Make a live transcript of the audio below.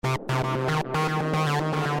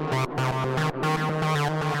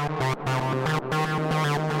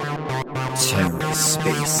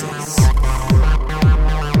TerraSpaces.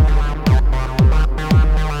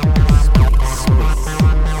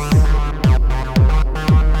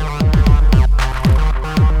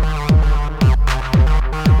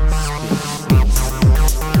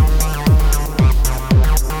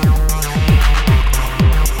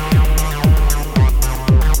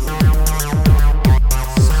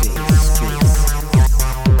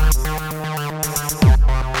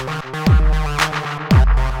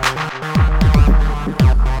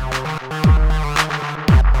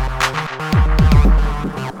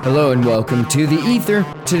 Hello and welcome to The Ether.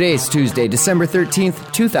 Today is Tuesday, December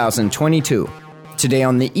 13th, 2022. Today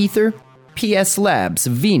on The Ether, PS Labs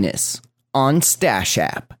Venus on Stashh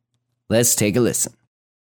app. Let's take a listen.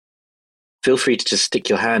 Feel free to just stick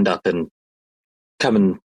your hand up and come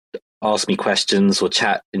and ask me questions or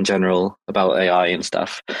chat in general about AI and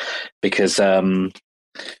stuff, because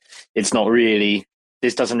it's not really,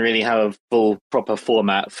 this doesn't really have a full proper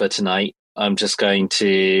format for tonight. I'm just going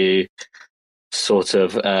to sort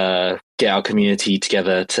of get our community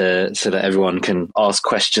together so that everyone can ask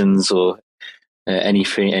questions or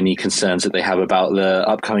any concerns that they have about the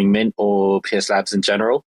upcoming Mint or PS Labs in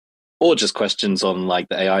general, or just questions on like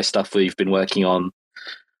the AI stuff we've been working on.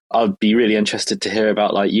 I'd be really interested to hear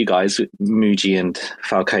about like you guys, Muji and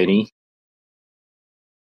Falcone.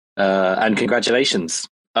 And congratulations.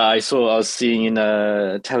 I was seeing in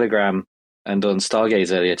Telegram and on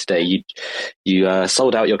Stargaze earlier today, you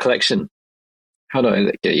sold out your collection. How do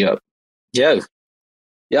I get you up? Yeah,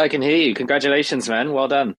 I can hear you. Congratulations, man. Well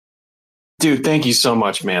done. Dude, thank you so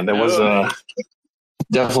much, man. That was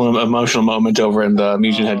definitely an emotional moment over in the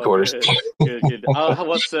Mugen headquarters. Good.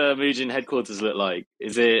 What's Mugen headquarters look like?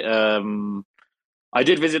 Is it... I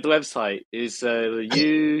did visit the website. Is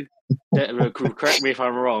you... correct me if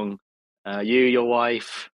I'm wrong. You, your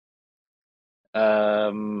wife...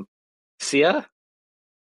 Sia?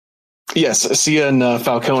 Yes, Sia and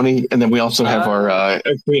Falcone, and then we also have our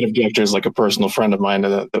creative directors, like a personal friend of mine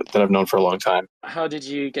that I've known for a long time. How did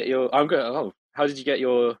you get your? How did you get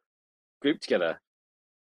your group together?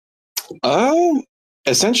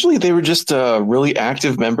 Essentially, they were just really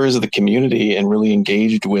active members of the community and really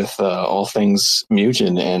engaged with all things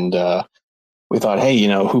Mugen, and we thought, hey,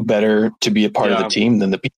 who better to be a part of the team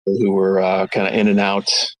than the people who were kind of in and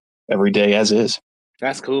out every day as is.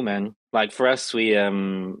 That's cool, man. Like for us, we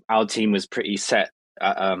our team was pretty set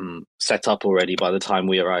up already by the time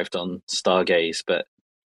we arrived on Stargaze, but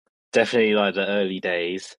definitely like the early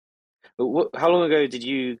days. How long ago did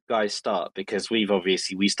you guys start? Because we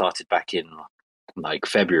started back in like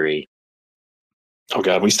February. Oh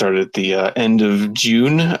god, we started at the end of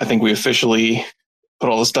June. I think we officially put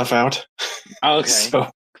all the stuff out. Oh, okay, so.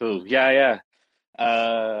 Cool. Yeah.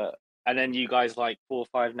 And then you guys like 4 or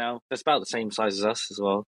 5 now. That's about the same size as us as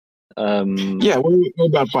well. Yeah, we're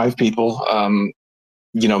about 5 people.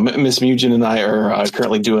 Miss Mugen and I are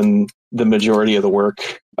currently doing the majority of the work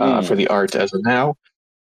for the art as of now,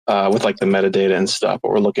 with like the metadata and stuff. But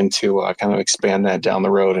we're looking to kind of expand that down the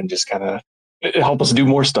road and just kind of help us do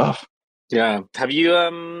more stuff. Yeah. Have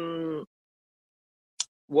you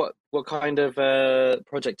what kind of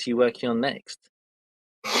project are you working on next?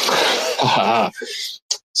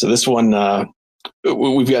 So this one,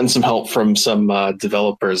 we've gotten some help from some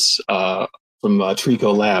developers from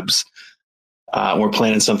Trico Labs. We're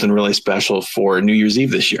planning something really special for New Year's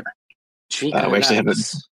Eve this year. Trico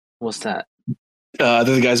Labs? What's that? They're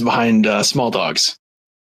the guys behind Small Dogs.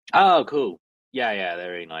 Oh, cool. Yeah,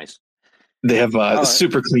 they're really nice. They have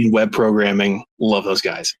super clean web programming. Love those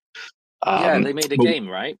guys. They made a game,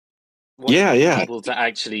 right? Yeah. People to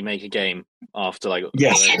actually make a game after like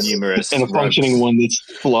numerous and a functioning one that's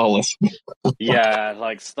flawless. Yeah,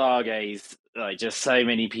 like Stargaze, like just so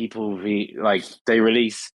many people they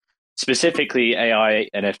release specifically AI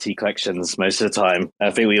NFT collections most of the time.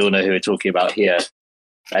 I think we all know who we're talking about here,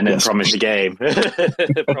 and then promise a game,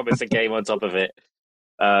 promise a game on top of it,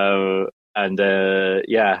 and it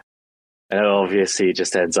obviously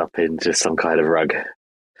just ends up in just some kind of rug,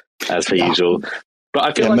 as per usual. But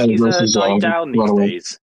I feel like he's died down these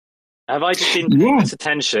days. Have I just been paying this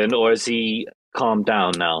attention, or has he calmed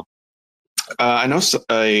down now? I know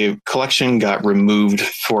a collection got removed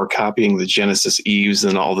for copying the Genesis Eves,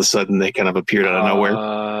 and all of a sudden they kind of appeared out of nowhere.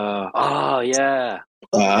 Yeah.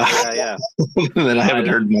 And then I haven't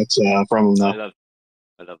heard much from him now.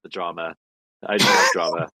 I love the drama. I do love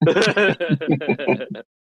drama.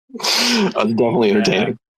 Definitely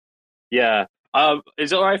entertaining. Yeah.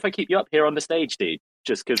 Is it all right if I keep you up here on the stage, dude?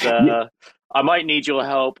 Just because I might need your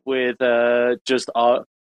help with just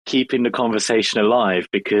keeping the conversation alive,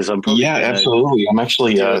 because I'm probably absolutely. I'm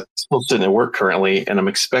actually still sitting at work currently, and I'm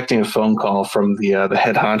expecting a phone call from the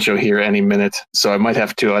head honcho here any minute. So I might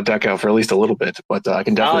have to duck out for at least a little bit, but I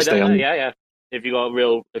can definitely stay on. Yeah. If you got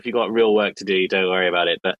real work to do, don't worry about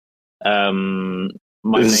it. But my main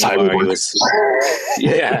worry was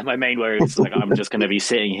my main worry was like, I'm just going to be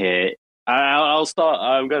sitting here.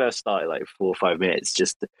 I'm going to start like 4 or 5 minutes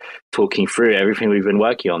just talking through everything we've been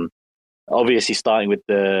working on. Obviously, starting with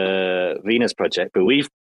the Venus project, but we've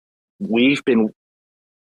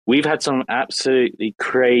had some absolutely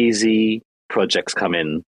crazy projects come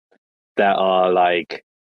in that are like,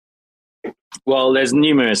 well, there's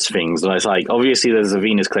numerous things. There's like, obviously there's the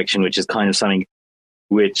Venus collection, which is kind of something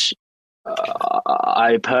which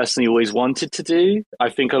I personally always wanted to do. I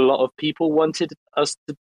think a lot of people wanted it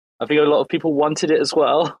as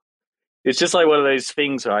well. It's just like one of those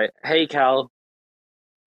things, right? Hey, Cal.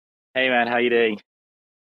 Hey, man, how you doing?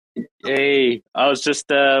 Hey, I was just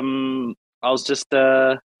almost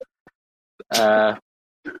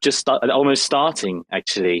starting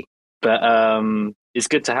actually, but it's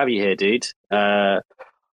good to have you here, dude. I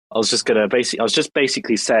was just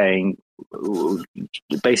basically saying,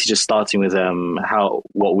 basically just starting with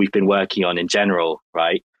what we've been working on in general,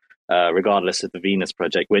 right? Regardless of the Venus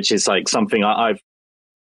project, which is like something I've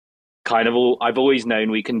always known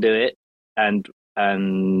we can do it, and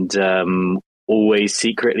always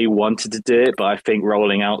secretly wanted to do it, but I think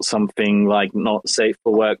rolling out something like not safe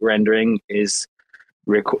for work rendering is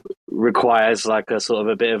requires like a sort of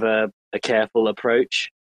a bit of a careful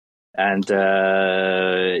approach, and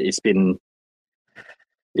it's been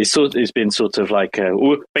sort of like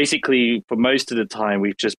basically for most of the time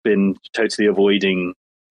we've just been totally avoiding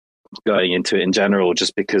going into it in general,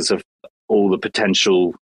 just because of all the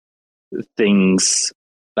potential things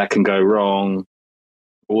that can go wrong,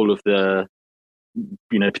 all of the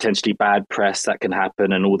potentially bad press that can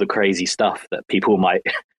happen, and all the crazy stuff that people might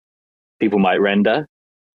render.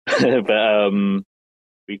 But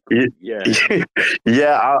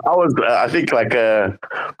I think like a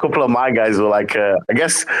couple of my guys were like, I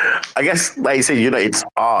guess like you said, it's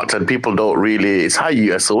art, and people don't really, it's how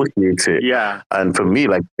you associate it. Yeah. And for me,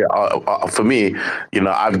 like I've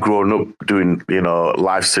grown up doing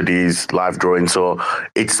life studies, life drawing, so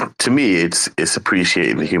to me it's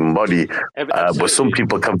appreciating the human body. But some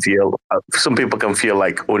people can feel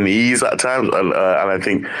like unease at times, and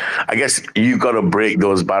I guess you got to break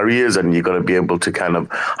those barriers, and you got to be able to kind of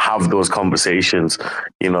have those conversations.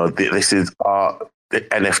 This is art, the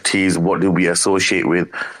NFTs. What do we associate with?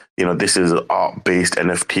 This is art-based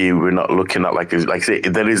NFT. We're not looking at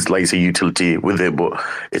there is like a utility with it, but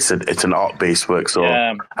it's an art-based work. So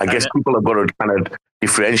I guess people have got to kind of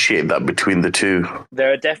differentiate that between the two.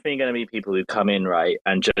 There are definitely going to be people who come in, right,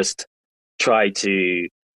 and just try to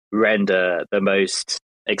render the most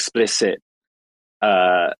explicit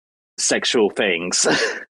sexual things,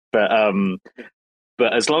 but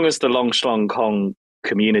as long as the Long Shlong Kong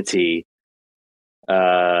community,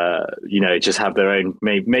 just have their own,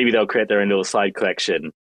 maybe they'll create their own little side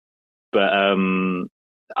collection. But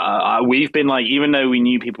we've been like, even though we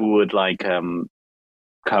knew people would like come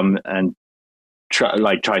and try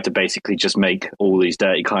to basically just make all these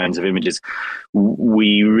dirty kinds of images,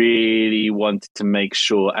 we really wanted to make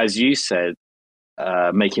sure, as you said,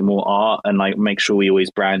 make it more art, and like make sure we always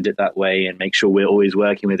brand it that way, and make sure we're always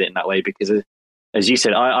working with it in that way, because as you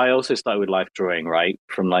said, I also started with life drawing, right?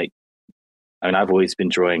 From I've always been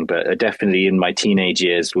drawing, but definitely in my teenage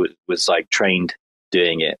years was like trained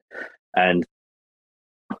doing it. And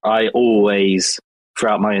I always,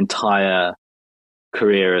 throughout my entire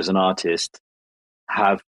career as an artist,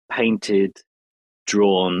 have painted,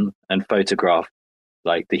 drawn, and photographed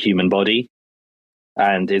like the human body.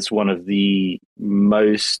 And it's one of the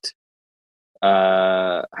most,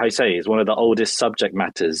 it's one of the oldest subject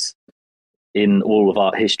matters in all of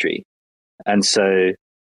art history. And so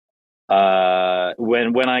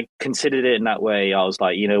when I considered it in that way, I was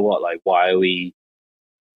like, you know what, like why are we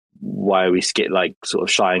sort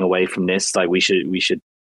of shying away from this? Like we should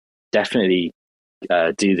definitely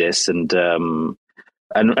do this. And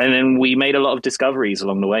then we made a lot of discoveries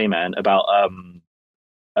along the way, man, about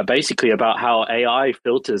basically about how AI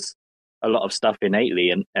filters a lot of stuff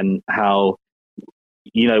innately, and how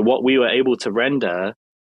what we were able to render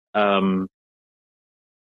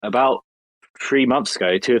about 2 or 3 months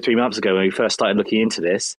ago, when we first started looking into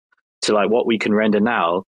this, to like what we can render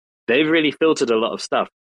now, they've really filtered a lot of stuff.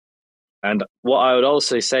 And what I would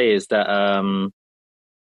also say is that I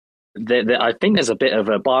think there's a bit of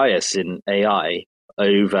a bias in AI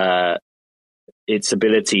over its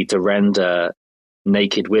ability to render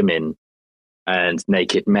naked women and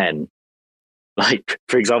naked men. Like,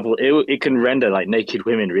 for example, it can render like naked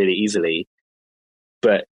women really easily,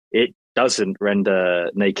 but it doesn't render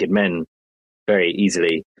naked men very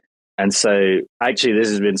easily. And so actually this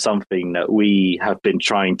has been something that we have been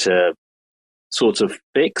trying to sort of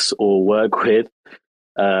fix or work with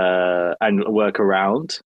and work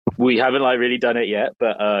around. We haven't like really done it yet,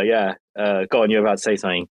 but go on, you're about to say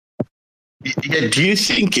something. Yeah, do you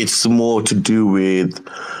think it's more to do with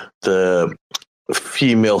the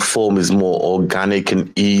female form is more organic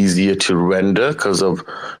and easier to render because of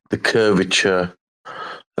the curvature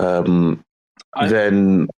than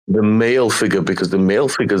the male figure? Because the male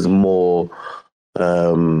figure is more,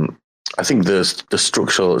 I think the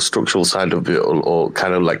structural side of it, or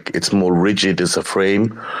kind of like it's more rigid as a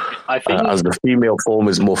frame. I think as the female form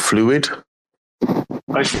is more fluid.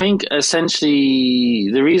 I think essentially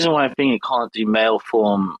the reason why I think it can't do male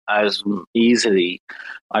form as easily,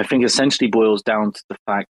 I think essentially boils down to the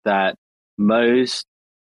fact that most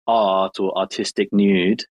art or artistic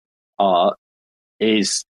nude art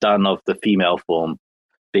is done of the female form,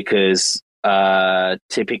 because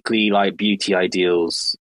typically like beauty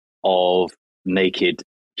ideals of naked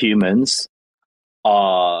humans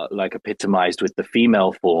are like epitomized with the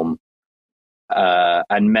female form,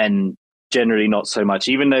 and men generally not so much,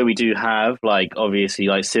 even though we do have like obviously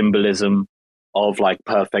like symbolism of like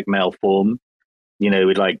perfect male form,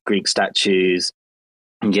 with like Greek statues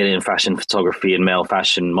and getting in fashion photography and male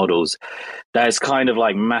fashion models. That is kind of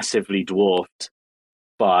like massively dwarfed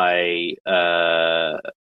by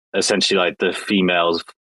essentially like the female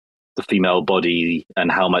body and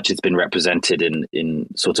how much it's been represented in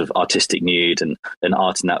sort of artistic nude and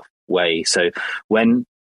art in that way. So when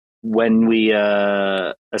we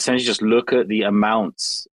essentially just look at the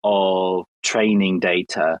amounts of training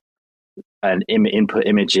data and input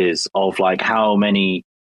images of like how many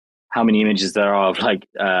images there are of like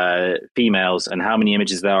females and how many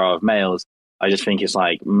images there are of males, I just think it's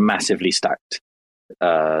like massively stacked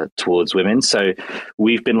towards women. So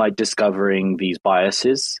we've been like discovering these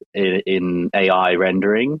biases in AI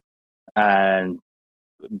rendering and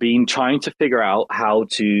been trying to figure out how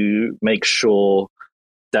to make sure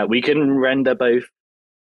that we can render both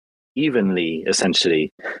evenly,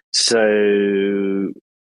 essentially. So,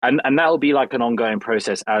 and that will be like an ongoing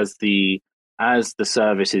process as the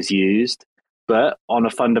service is used. But on a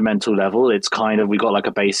fundamental level, it's kind of, we got like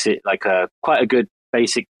a basic, like a quite a good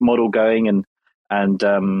basic model going, and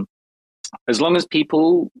as long as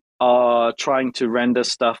people are trying to render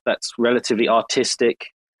stuff that's relatively artistic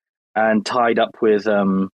and tied up with,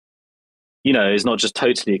 is not just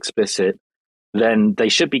totally explicit, then they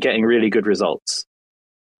should be getting really good results.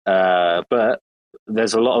 But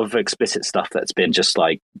there's a lot of explicit stuff that's been just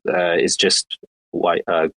like is just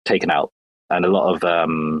taken out, and a lot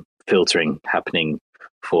of filtering happening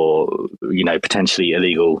for potentially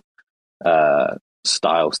illegal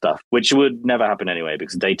style stuff, which would never happen anyway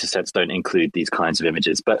because data sets don't include these kinds of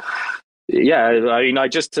images. But yeah, I mean,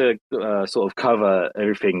 just to sort of cover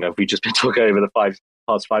everything that we've just been talking over the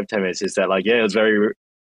past 5-10 minutes, is that like, yeah, I was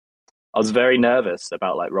very nervous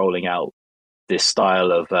about like rolling out this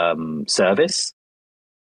style of service,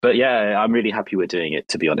 but yeah, I'm really happy we're doing it,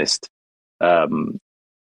 to be honest. And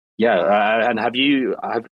have you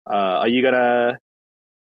ever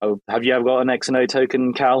got an X and O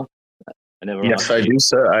token, Cal? Yes, I do,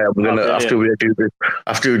 sir. I am gonna after we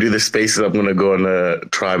do the spaces, I'm gonna go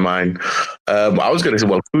and try mine. I was gonna say,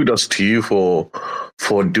 well, kudos to you for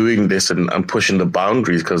doing this and pushing the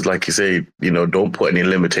boundaries, because, like you say, don't put any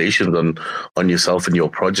limitations on yourself and your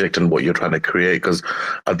project and what you're trying to create. Because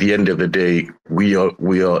at the end of the day, we are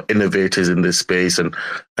innovators in this space, and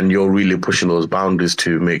you're really pushing those boundaries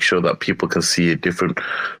to make sure that people can see a different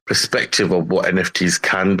perspective of what NFTs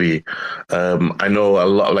can be. I know a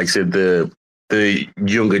lot, like I said, the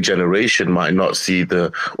younger generation might not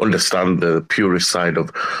understand the purest side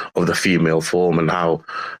of the female form and how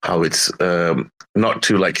it's not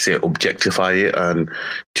to, like say, objectify it, and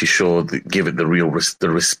to give it the real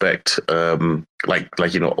respect, like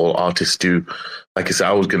all artists do. Like I said,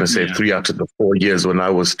 I was going to say 3 out of the 4 years when I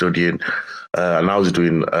was studying and I was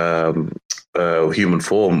doing human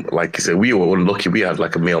form, like I said, we were unlucky. We had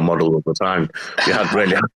like a male model at the time. We had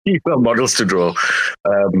really female models to draw.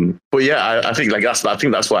 But yeah, I think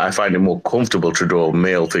that's why I find it more comfortable to draw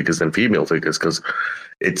male figures than female figures, because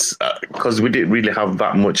it's because we didn't really have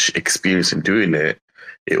that much experience in doing it.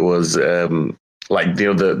 It was like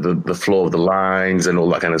the flow of the lines and all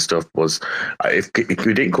that kind of stuff was. It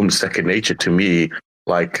didn't come second nature to me,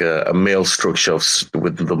 like a male structure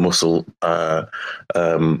with the muscle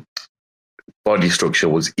body structure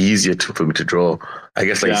was easier for me to draw. I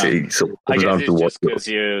guess, like you say, so I guess down it's to what just because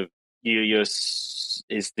you're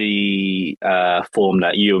is the form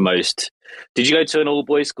that you were most. Did you go to an all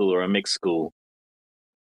boys school or a mixed school?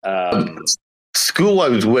 School, I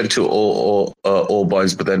went to all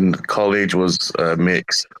boys, but then college was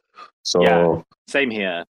mixed. So yeah, same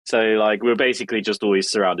here. So like we're basically just always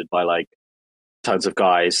surrounded by like tons of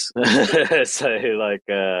guys. So like,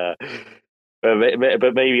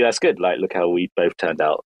 but maybe that's good. Like, look how we both turned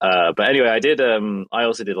out. But anyway, I did. I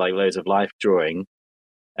also did like loads of life drawing,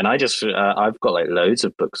 and I've got like loads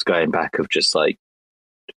of books going back of just like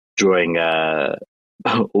drawing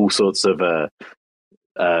all sorts of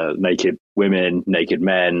naked women, naked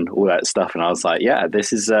men, all that stuff. And I was like, yeah,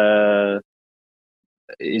 this is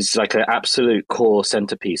like an absolute core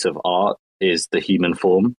centerpiece of art is the human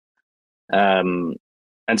form.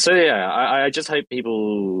 And so, yeah, I just hope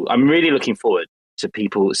people. I'm really looking forward to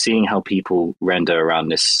people seeing how people render around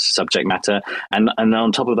this subject matter, and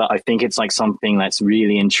on top of that, I think it's like something that's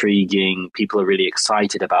really intriguing. People are really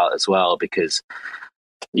excited about as well because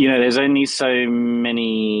there's only so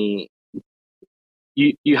many.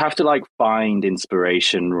 You have to like find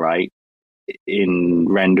inspiration, right, in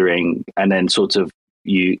rendering, and then sort of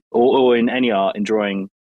or in any art, in drawing,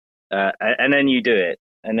 and then you do it,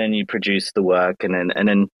 and then you produce the work, and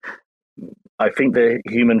then I think the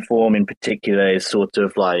human form in particular is sort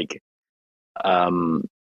of like has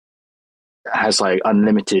like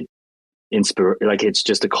unlimited like it's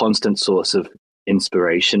just a constant source of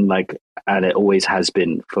inspiration, like, and it always has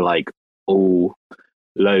been for like all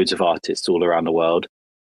loads of artists all around the world.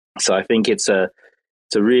 So I think it's a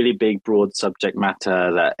really big, broad subject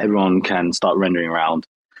matter that everyone can start rendering around.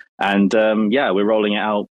 And yeah, we're rolling it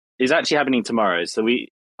out. It's actually happening tomorrow. So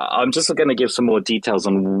I'm just going to give some more details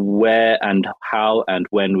on where and how and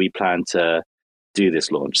when we plan to do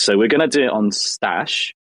this launch. So we're going to do it on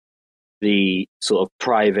Stashh, the sort of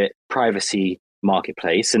privacy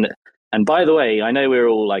marketplace. And by the way, I know we're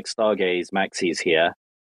all like Stargaze maxis here,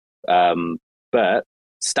 but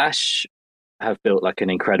Stashh have built like an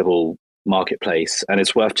incredible marketplace, and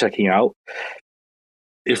it's worth checking out.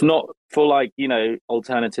 If not for like,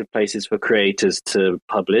 alternative places for creators to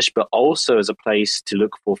publish, but also as a place to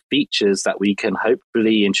look for features that we can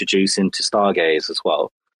hopefully introduce into Stargaze as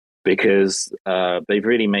well, because they've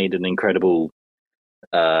really made an incredible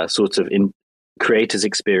sort of creators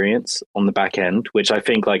experience on the back end, which I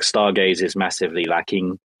think like Stargaze is massively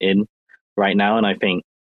lacking in right now. And I think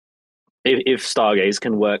if Stargaze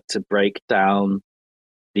can work to break down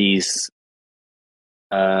these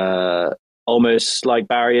almost like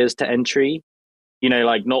barriers to entry,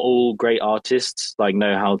 like not all great artists like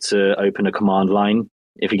know how to open a command line,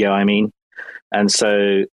 if you get what I mean. And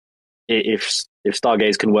so if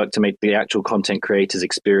Stargaze can work to make the actual content creators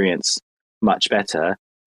experience much better,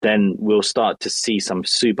 then we'll start to see some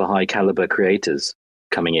super high caliber creators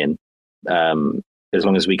coming in, as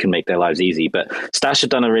long as we can make their lives easy. But Stashh have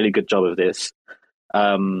done a really good job of this.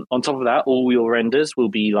 On top of that, all your renders will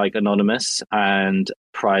be like anonymous and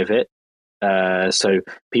private, so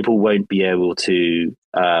people won't be able to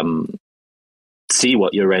see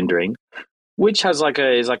what you're rendering, which is like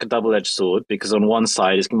a double-edged sword, because on one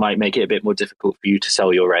side it might make it a bit more difficult for you to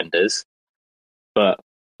sell your renders, but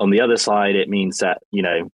on the other side it means that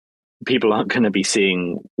people aren't going to be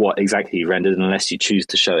seeing what exactly you rendered unless you choose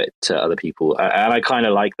to show it to other people. And I kind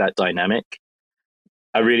of like that dynamic.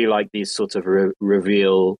 I really like these sort of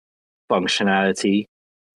reveal functionality,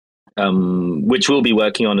 which we'll be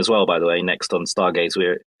working on as well, by the way, next on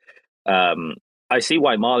Stargaze. I see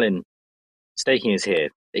White Marlin Staking is here.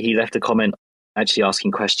 He left a comment actually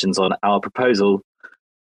asking questions on our proposal,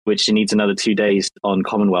 which needs another 2 days on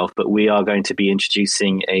Commonwealth, but we are going to be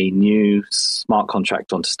introducing a new smart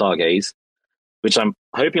contract onto Stargaze, which I'm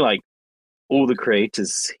hoping like all the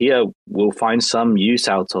creators here will find some use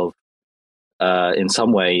out of in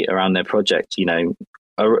some way around their project.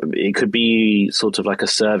 It could be sort of like a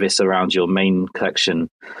service around your main collection.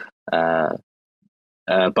 But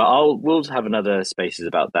we'll have another spaces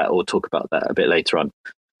about that, or talk about that a bit later on.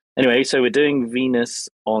 Anyway, so we're doing Venus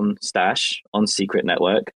on Stashh on Secret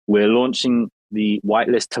Network. We're launching the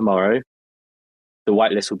whitelist tomorrow. The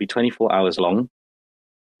whitelist will be 24 hours long.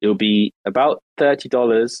 It'll be about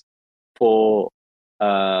 $30 for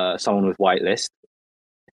someone with whitelist.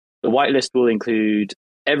 The whitelist will include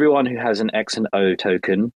everyone who has an X and O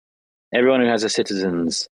token, everyone who has a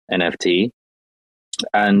Citizens NFT,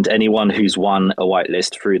 and anyone who's won a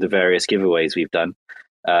whitelist through the various giveaways we've done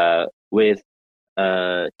with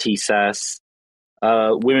TSAS.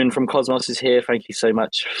 Women from Cosmos is here. Thank you so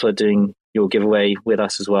much for doing your giveaway with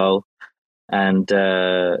us as well. And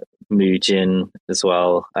Mujin as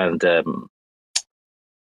well, and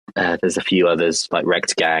there's a few others like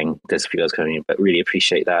Rect Gang. There's a few others coming in, but really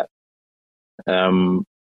appreciate that.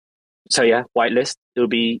 So yeah, whitelist. It'll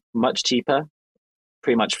be much cheaper,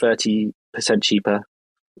 pretty much 30% cheaper,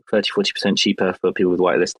 40% cheaper for people with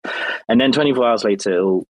whitelist, and then 24 hours later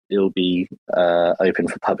it'll be open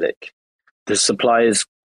for public. The supply is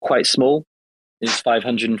quite small. It's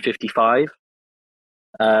 555.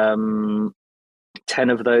 10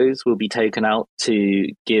 of those will be taken out to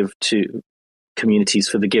give to communities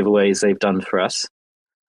for the giveaways they've done for us.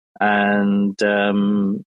 And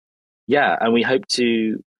and we hope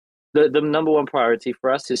to, the number one priority for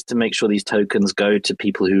us is to make sure these tokens go to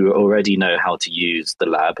people who already know how to use the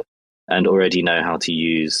lab and already know how to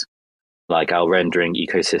use like our rendering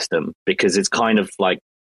ecosystem, because it's kind of like,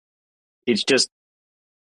 it's just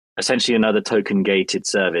essentially another token gated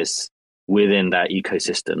service within that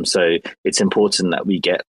ecosystem. So it's important that we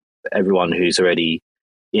get everyone who's already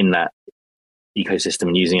in that ecosystem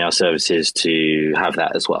and using our services to have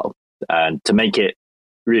that as well, and to make it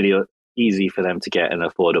really easy for them to get an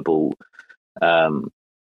affordable.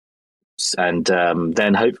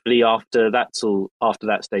 Then hopefully after that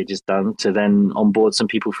stage is done, to then onboard some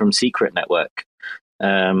people from Secret Network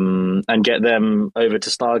and get them over to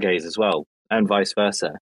Stargaze as well, and vice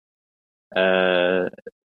versa. I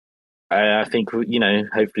think,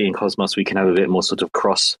 hopefully in Cosmos we can have a bit more sort of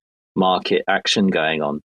cross-market action going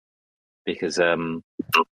on, because go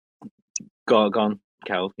on,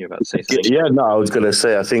 Cal, you're about to say something. Yeah, no, I was going to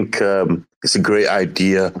say, I think it's a great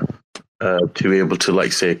idea to be able to,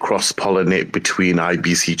 like, say, cross-pollinate between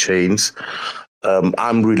IBC chains.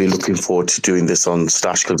 I'm really looking forward to doing this on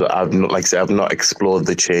Stashh, because I've not explored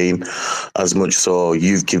the chain as much. So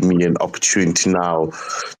you've given me an opportunity now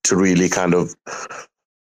to really kind of,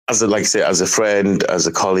 as a friend, as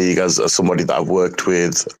a colleague, as somebody that I've worked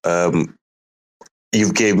with,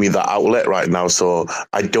 you've gave me that outlet right now. So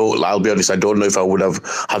I'll be honest, I don't know if I would have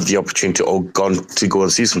had the opportunity or gone to go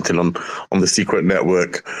and see something on the Secret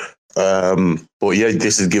Network. But yeah,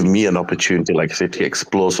 this has given me an opportunity, like I said, to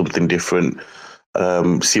explore something different,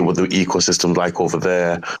 see what the ecosystem's like over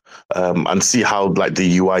there, and see how like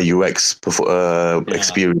the UI UX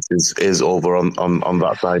experience is over on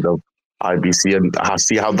that side of IBC, and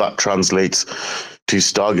see how that translates to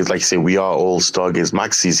Stargaze. Like I say, we are all Stargaze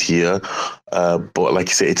maxis here, but like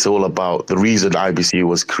I say, it's all about, the reason IBC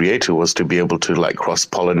was created was to be able to like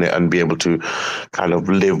cross-pollinate and be able to kind of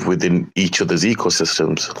live within each other's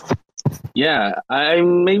ecosystems. Yeah,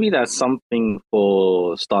 maybe that's something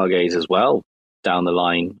for Stargaze as well down the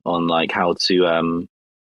line, on like how to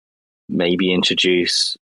maybe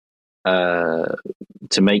introduce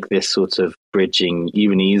to make this sort of bridging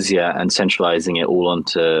even easier and centralizing it all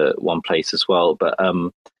onto one place as well. But I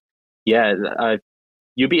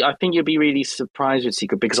think you'll be really surprised with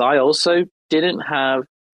Secret, because I also didn't have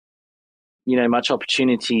much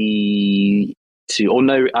opportunity to, or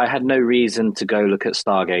no, I had no reason to go look at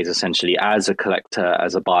Stargaze essentially as a collector,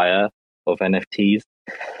 as a buyer of NFTs.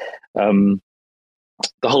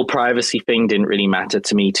 The whole privacy thing didn't really matter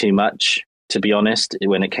to me too much, to be honest,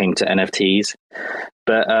 when it came to NFTs.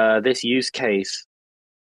 But this use case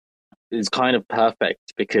is kind of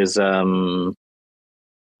perfect, because I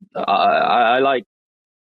like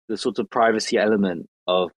the sort of privacy element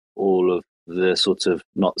of all of the sort of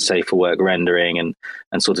not safe for work rendering, and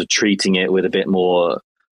sort of treating it with a bit more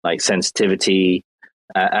like sensitivity,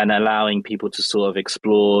 and allowing people to sort of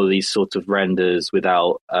explore these sort of renders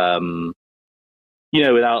without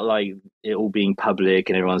without like it all being public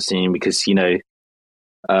and everyone seeing, because you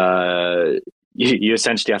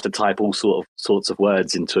essentially have to type all sorts of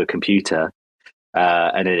words into a computer,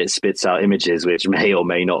 and then it spits out images which may or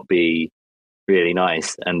may not be really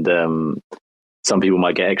nice, and some people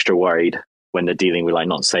might get extra worried when they're dealing with like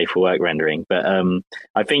not safe for work rendering. But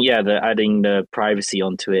I think adding the privacy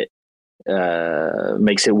onto it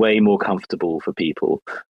makes it way more comfortable for people,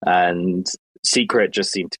 and Secret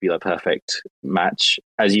just seemed to be the perfect match.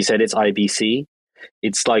 As you said, it's IBC.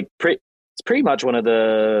 It's like it's pretty much one of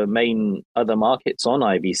the main other markets on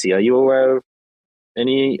IBC. Are you aware of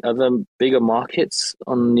any other bigger markets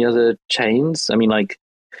on the other chains? I mean, like,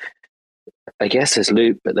 I guess there's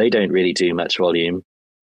Loop, but they don't really do much volume.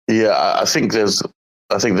 Yeah, I think there's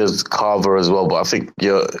Carver as well, but I think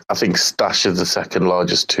Stashh is the second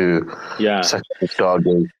largest too. Yeah, second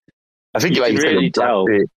Stargaze. I think you can really tell.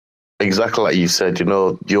 Exactly like you said,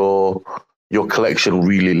 your collection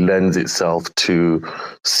really lends itself to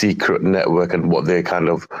Secret Network and what they kind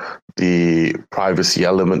of, the privacy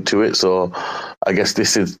element to it. So I guess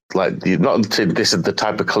this is like this is the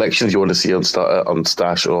type of collections you want to see on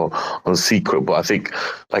Stashh or on Secret, but I think,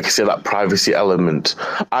 like I said, that privacy element.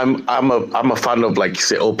 I'm a fan of, like you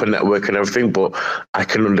say, open network and everything, but I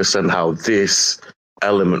can understand how this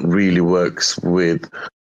element really works with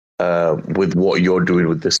what you're doing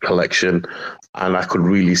with this collection. And I could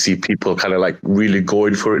really see people kind of like really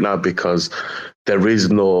going for it now, because there is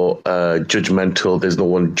no judgmental, there's no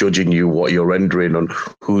one judging you what you're rendering and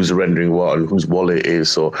who's rendering what and whose wallet it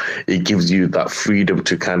is. So it gives you that freedom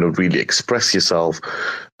to kind of really express yourself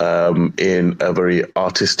in a very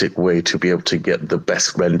artistic way to be able to get the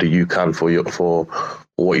best render you can for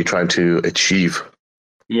what you're trying to achieve.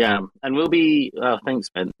 Yeah, and we'll be, thanks,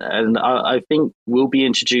 Ben. And I think we'll be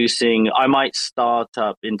introducing, I might start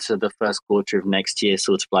up into the first quarter of next year,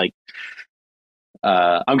 sort of like,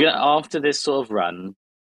 after this sort of run,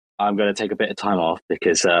 I'm going to take a bit of time off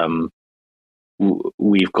because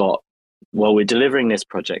we're delivering this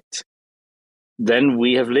project. Then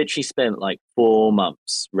we have literally spent like 4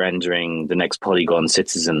 months rendering the next Polygon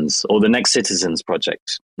Citizens or the next Citizens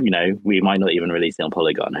project. You know, we might not even release it on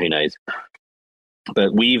Polygon, who knows?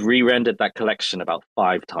 But we've re-rendered that collection about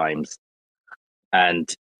 5 times. And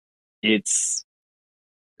it's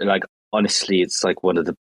like, honestly, it's like one of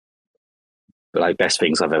the best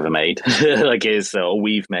things I've ever made.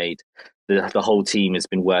 We've made. The whole team has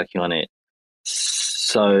been working on it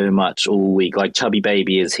so much all week. Like Chubby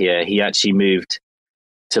Baby is here. He actually moved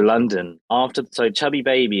to London so Chubby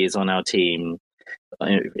Baby is on our team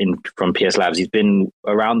from PS Labs. He's been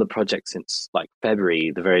around the project since like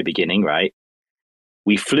February, the very beginning, right?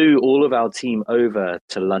 We flew all of our team over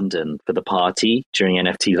to London for the party during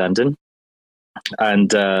NFT London. And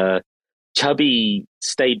Chubby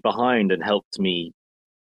stayed behind and helped me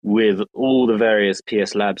with all the various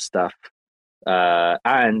PS Lab stuff.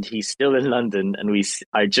 And he's still in London, and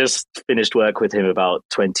I just finished work with him about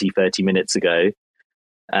 20-30 minutes ago.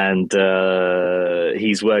 And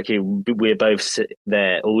he's working, we're both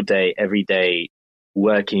there all day, every day,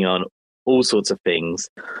 working on all sorts of things.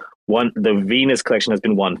 The Venus collection has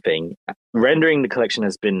been one thing. Rendering the collection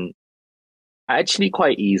has been actually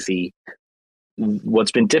quite easy.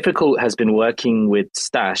 What's been difficult has been working with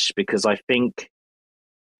Stashh, because I think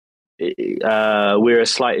we're a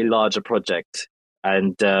slightly larger project,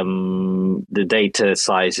 and the data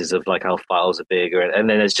sizes of like our files are bigger, and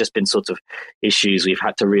then there's just been sort of issues. We've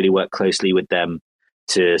had to really work closely with them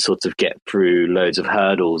to sort of get through loads of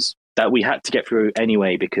hurdles that we had to get through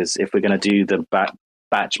anyway, because if we're going to do the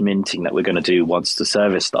batch minting that we're going to do once the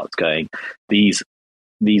service starts going, these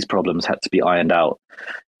problems had to be ironed out.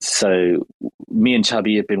 So me and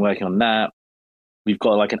Chubby have been working on that. We've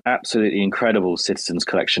got like an absolutely incredible Citizens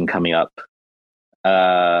collection coming up,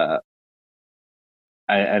 and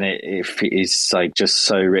it is like just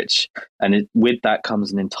so rich. And with that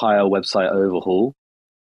comes an entire website overhaul,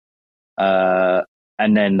 and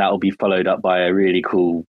then that will be followed up by a really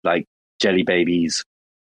cool like Jelly Babies.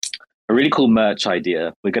 A really cool merch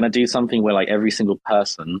idea. We're going to do something where like every single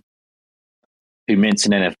person who mints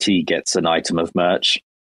an NFT gets an item of merch.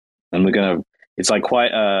 And it's like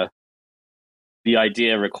the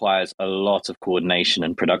idea requires a lot of coordination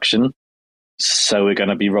and production. So we're going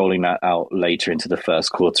to be rolling that out later into the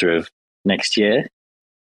first quarter of next year.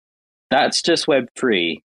 That's just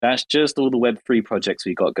Web3. That's just all the Web3 projects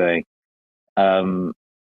we got going. On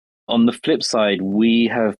the flip side, we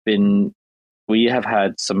have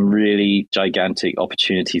had some really gigantic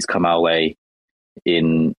opportunities come our way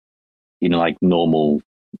in like normal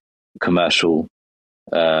commercial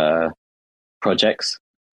projects,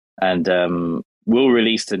 and we'll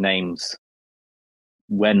release the names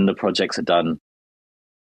when the projects are done.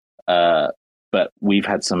 But we've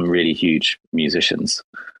had some really huge musicians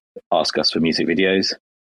ask us for music videos,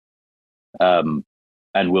 and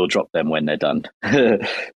we'll drop them when they're done.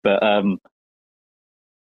 But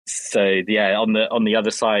so yeah, on the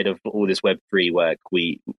other side of all this Web3 work,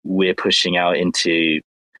 we're pushing out into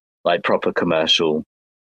like proper commercial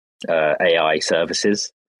AI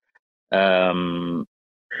services. Especially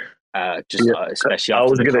I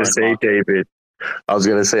was going to say, David, I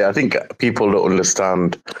think people don't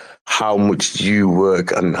understand how much you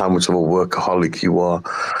work and how much of a workaholic you are.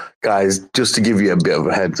 Guys, just to give you a bit of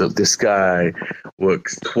a heads up, this guy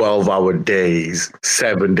works 12-hour days,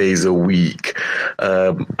 7 days a week,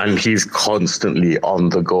 and he's constantly on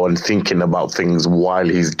the go and thinking about things while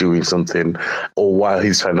he's doing something or while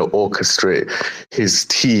he's trying to orchestrate his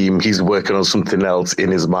team. He's working on something else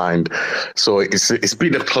in his mind. So it's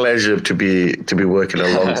been a pleasure to be working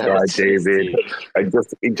alongside David. And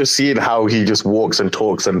just seeing how he just walks and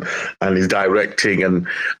talks and is directing. And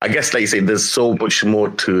I guess, like you say, there's so much more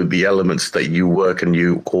to the elements that you work and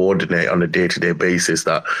you coordinate on a day-to-day basis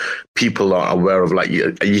that people aren't aware of. Like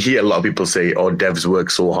you hear a lot of people say, "Oh, devs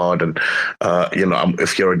work so hard," and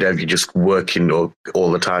if you're a dev, you're just working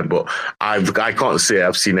all the time. But I can't say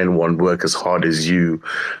I've seen anyone work as hard as you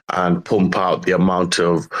and pump out the amount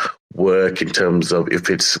of work in terms of if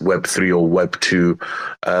it's Web3 or Web2.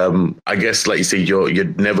 I guess, like you say,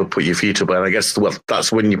 you'd never put your feet up, and I guess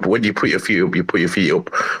that's when you put your feet up, you put your feet up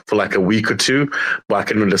for like a week or two. But I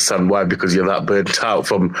can understand why, because you're that burnt out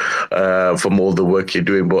from all the work you're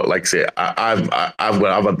doing. But like I say, I've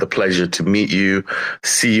had the pleasure to meet you,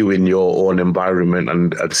 see you in your own environment,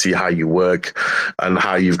 and see how you work and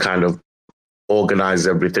how you've kind of organize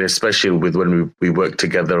everything, especially with when we work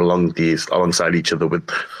together alongside each other with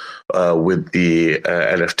the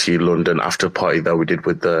NFT London after party that we did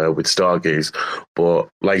with Stargaze. But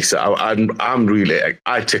like I said,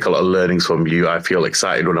 I take a lot of learnings from you. I feel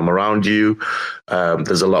excited when I'm around you.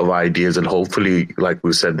 There's a lot of ideas, and hopefully, like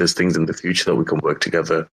we said, there's things in the future that we can work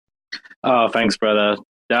together. Oh, thanks, brother.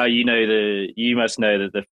 Now you must know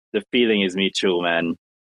that the feeling is mutual, man.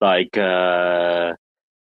 Like I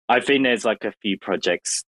think there's like a few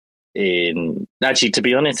projects actually, to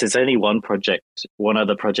be honest, it's only one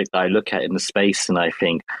other project that I look at in the space, and I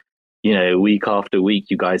think, week after week,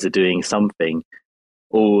 you guys are doing something,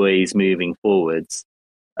 always moving forwards.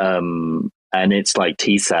 And it's like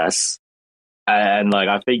TSAS. And like,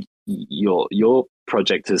 I think your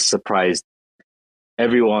project has surprised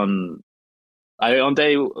everyone. On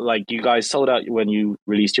day, like, you guys sold out when you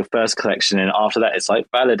released your first collection, and after that it's like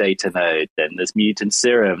Validator Node, then there's Mutant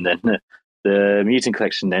Serum, then the Mutant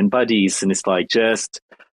Collection, then Buddies, and it's like just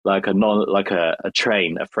like a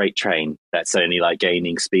freight train that's only like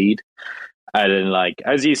gaining speed. And then, like,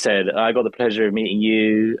 as you said, I got the pleasure of meeting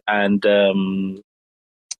you and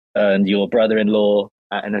your brother-in-law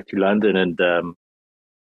at NFT London, and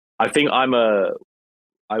I think I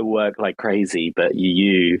work like crazy, but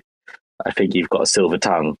I think you've got a silver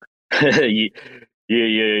tongue.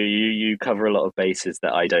 you cover a lot of bases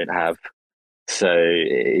that I don't have. So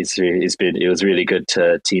it was really good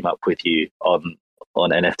to team up with you on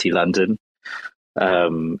NFT London.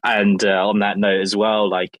 And on that note as well,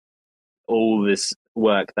 like, all this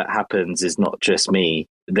work that happens is not just me.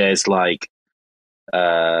 There's like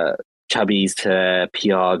Chubby's to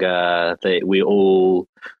Piaga.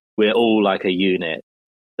 We're all like a unit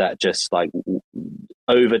that just like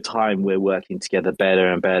over time we're working together better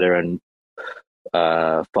and better and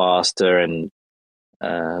faster, and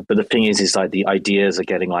but the thing is like the ideas are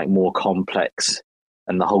getting like more complex,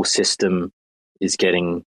 and the whole system is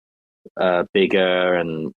getting bigger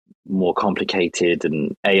and more complicated,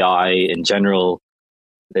 and AI in general,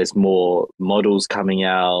 there's more models coming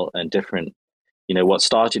out and different, what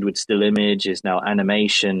started with still image is now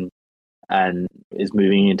animation and is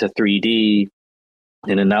moving into 3D.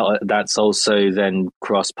 And then now that's also then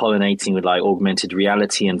cross-pollinating with like augmented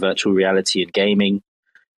reality and virtual reality and gaming.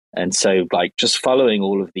 And so like just following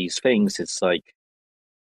all of these things, it's like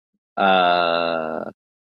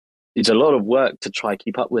it's a lot of work to try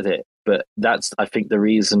keep up with it. But that's, I think, the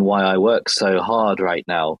reason why I work so hard right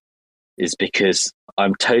now is because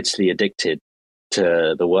I'm totally addicted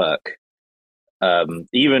to the work.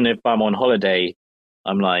 Even if I'm on holiday,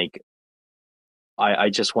 I'm like, I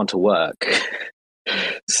just want to work.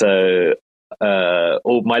 So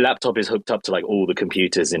my laptop is hooked up to like all the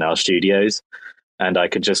computers in our studios, and I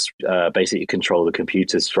could just basically control the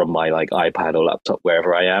computers from my like iPad or laptop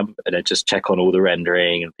wherever I am, and then just check on all the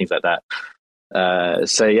rendering and things like that.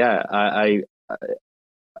 So yeah, I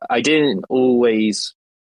didn't always.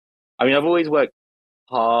 I mean, I've always worked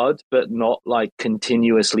hard, but not like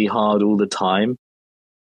continuously hard all the time.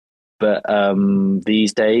 But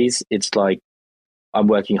these days, it's like I'm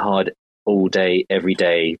working hard all day, every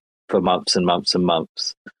day for months and months and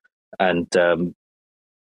months. And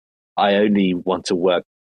I only want to work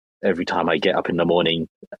every time I get up in the morning.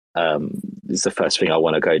 It's the first thing I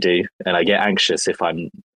want to go do. And I get anxious if I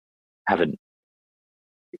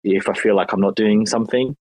feel like I'm not doing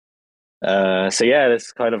something. So yeah,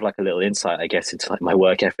 that's kind of like a little insight, I guess, into like my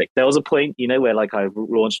work ethic. There was a point, where like I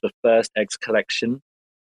launched the first X collection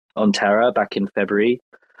on Terra back in February.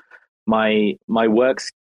 My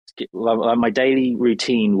daily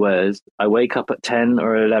routine was I wake up at 10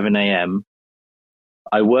 or 11 a.m.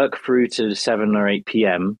 I work through to 7 or 8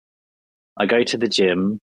 p.m. I go to the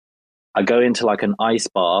gym. I go into like an ice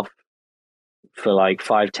bath for like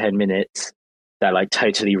 5-10 minutes that like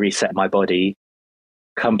totally reset my body,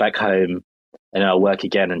 come back home, and I'll work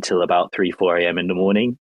again until about 3-4 a.m. in the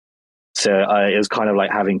morning. So it was kind of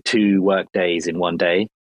like having 2 work days in one day.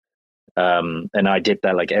 And I did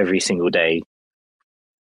that like every single day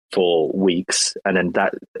for weeks, and then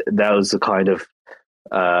that was the kind of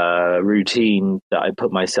routine that I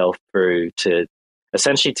put myself through to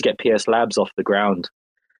essentially to get PS Labs off the ground,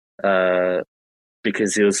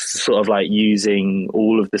 because it was sort of like using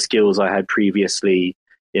all of the skills I had previously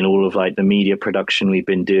in all of like the media production we've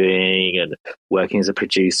been doing and working as a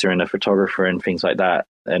producer and a photographer and things like that,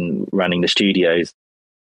 and running the studios,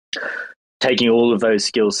 taking all of those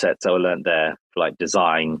skill sets I learned there for like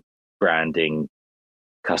design, branding,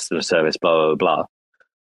 customer service, blah, blah, blah.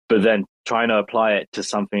 But then trying to apply it to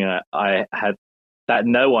something that I had, that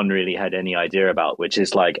no one really had any idea about, which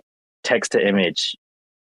is like text to image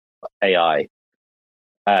AI,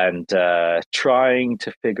 and trying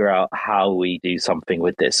to figure out how we do something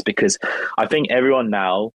with this. Because I think everyone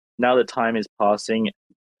now that time is passing,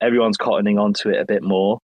 everyone's cottoning onto it a bit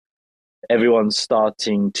more. Everyone's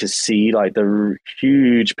starting to see like the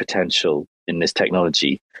huge potential in this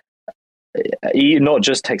technology, not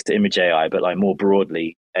just text to image AI, but like more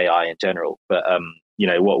broadly AI in general. But you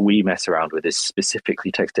know, what we mess around with is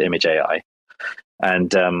specifically text to image AI,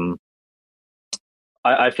 and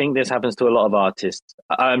I think this happens to a lot of artists.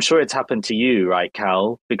 I'm sure it's happened to you, right,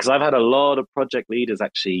 Cal? Because I've had a lot of project leaders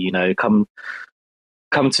actually, you know, come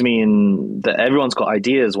to me, and that everyone's got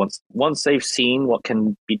ideas. Once they've seen what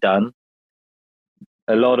can be done,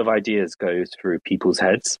 a lot of ideas go through people's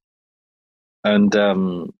heads, and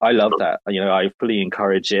I love that. You know, I fully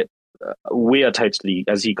encourage it. We are totally,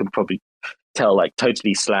 as you can probably tell, like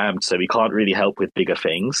totally slammed, so we can't really help with bigger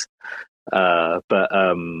things. But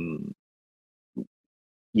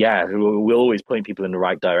yeah, we'll always point people in the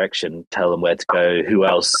right direction, tell them where to go, who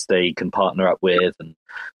else they can partner up with, and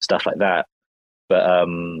stuff like that. But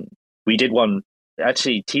we did one,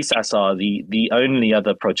 actually. TSAS are the only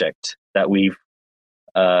other project that we've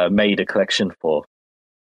made a collection for.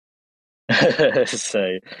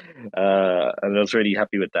 So, and I was really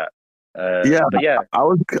happy with that. But yeah, I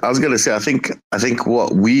was gonna say, I think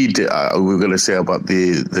what we did, we were gonna say about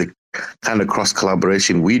the kind of cross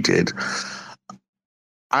collaboration we did.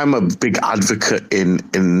 I'm a big advocate in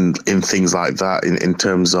things like that, in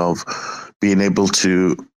terms of being able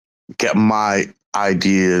to get my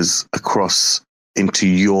ideas across into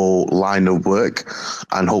your line of work,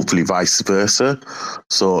 and hopefully vice versa.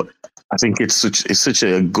 So I think it's such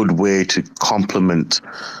a good way to complement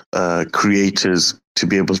creators, to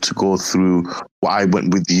be able to go through what I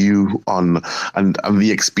went with you on, and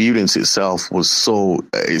the experience itself was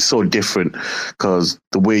it's so different, because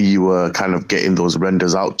the way you were kind of getting those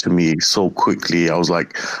renders out to me so quickly, I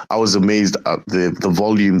was amazed at the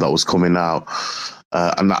volume that was coming out.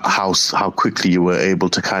 And that how quickly you were able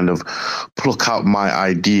to kind of pluck out my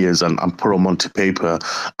ideas and put them onto paper.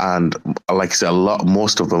 And like I said,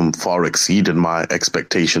 most of them far exceeded my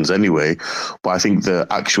expectations anyway. But I think the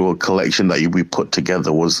actual collection that we put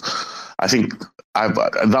together was, I think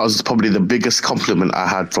that was probably the biggest compliment I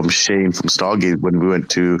had from Shane from Stargate when we went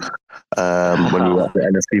to when we were at the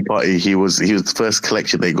NFT party. He was the first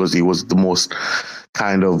collection that he was the most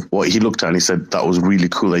kind of, what he looked at and he said that was really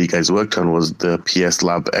cool that you guys worked on was the PS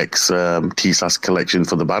Lab X TSAS collection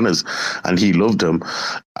for the banners, and he loved them.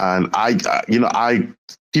 And I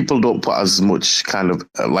people don't put as much kind of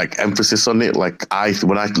like emphasis on it. Like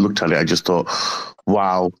when I looked at it, I just thought,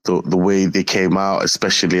 wow, the way they came out,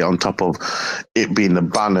 especially on top of it being the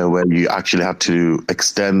banner where you actually had to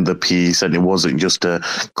extend the piece, and it wasn't just a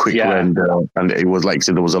quick render, and it was like I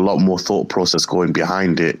said, there was a lot more thought process going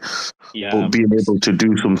behind it. Yeah. But being able to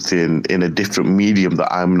do something in a different medium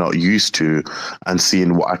that I'm not used to, and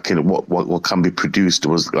seeing what can be produced,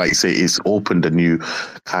 was, like I say, it's opened a new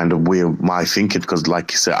kind of way of my thinking. Because,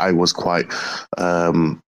 like you said, I was quite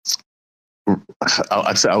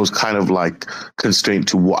I'd say I was kind of like constrained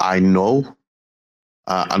to what I know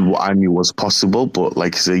and what I knew was possible. But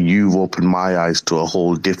like I say, you've opened my eyes to a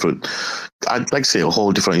whole different, I'd like to say a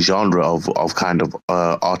whole different genre of kind of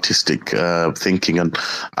artistic thinking,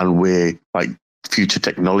 and where like future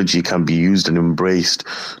technology can be used and embraced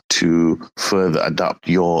to further adapt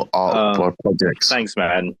your art projects. Thanks,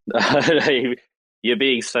 man. You're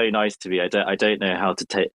being so nice to me. I don't know how to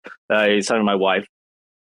take. Something my wife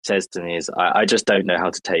says to me is, I just don't know how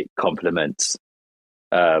to take compliments.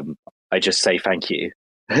 I just say thank you.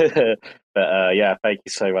 But yeah, thank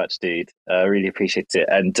you so much, dude. I really appreciate it.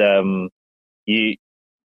 And you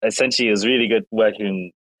essentially, it was really good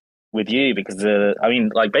working with you, because I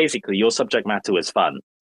mean, like, basically your subject matter was fun.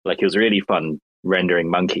 Like, it was really fun rendering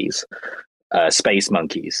monkeys, space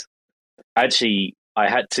monkeys. Actually, I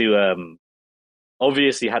had to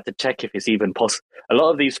obviously had to check if it's even possible. A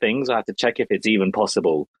lot of these things I had to check if it's even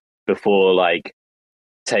possible before like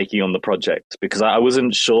taking on the project, because I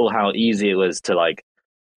wasn't sure how easy it was to like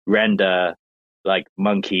render like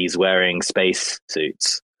monkeys wearing space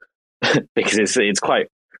suits because it's quite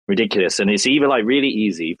ridiculous. And it's either like really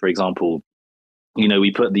easy, for example,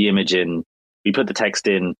 we put the image in, we put the text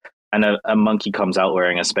in, and a monkey comes out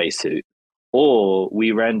wearing a spacesuit, or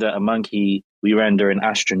we render a monkey, we render an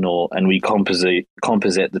astronaut, and we composite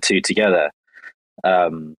the two together.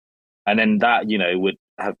 And then that would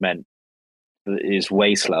have meant is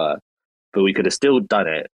way slower, but we could have still done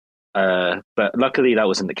it. But luckily that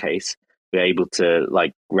wasn't the case. We were able to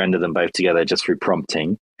like render them both together just through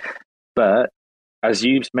prompting. But as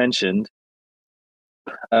you've mentioned,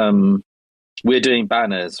 we're doing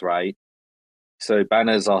banners, right? So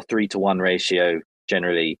banners are 3-to-1 ratio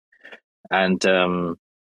generally, and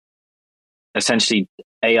essentially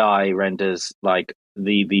AI renders like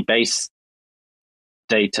the base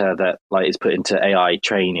data that like is put into AI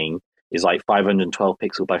training is like 512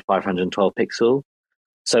 pixel by 512 pixel.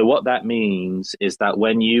 So what that means is that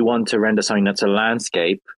when you want to render something that's a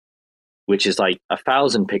landscape, which is like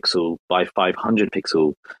 1,000 pixel by 500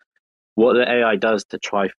 pixel, what the AI does to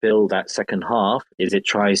try fill that second half is it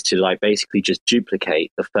tries to like basically just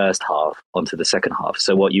duplicate the first half onto the second half.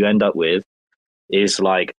 So what you end up with is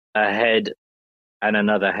like a head and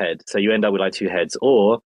another head. So you end up with like two heads.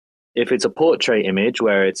 Or if it's a portrait image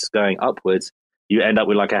where it's going upwards, you end up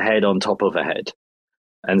with like a head on top of a head.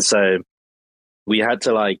 And so we had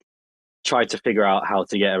to like try to figure out how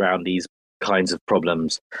to get around these kinds of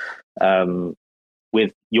problems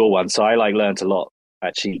with your one. So I like learned a lot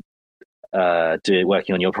actually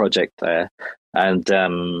working on your project there,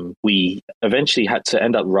 and we eventually had to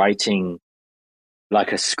end up writing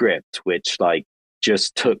like a script which like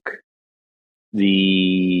just took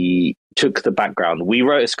the background. We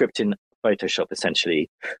wrote a script in Photoshop essentially,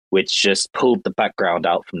 which just pulled the background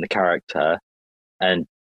out from the character and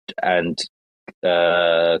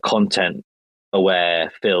content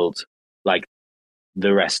aware filled like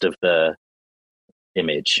the rest of the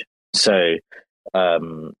image. So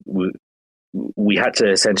we had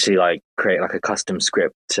to essentially like create like a custom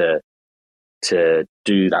script to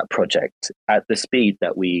do that project at the speed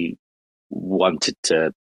that we wanted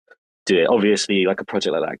to do it. Obviously, like a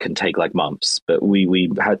project like that can take like months, but we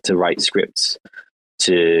had to write scripts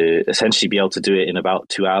to essentially be able to do it in about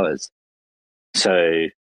 2 hours. So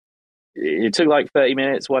it took like 30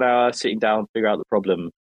 minutes, 1 hour, sitting down, figure out the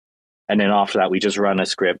problem. And then after that, we just run a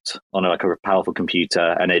script on like a powerful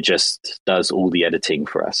computer, and it just does all the editing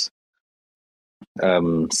for us.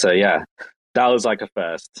 So yeah, that was like a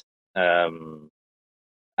first. And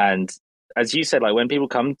as you said, like when people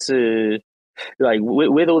come to like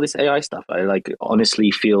with all this AI stuff, I like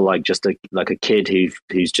honestly feel like just a kid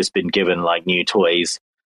who's just been given like new toys,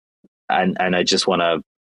 and I just want to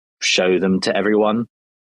show them to everyone.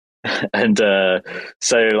 And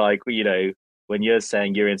so like when you're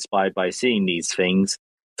saying you're inspired by seeing these things,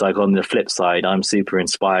 it's like on the flip side, I'm super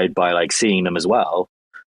inspired by like seeing them as well,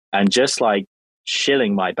 and just like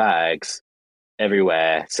shilling my bags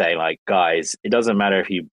everywhere, saying like, guys, it doesn't matter if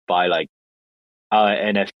you buy like our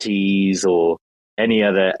NFTs or any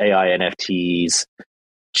other AI NFTs,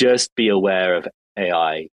 just be aware of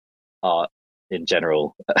AI art in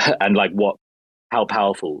general and like how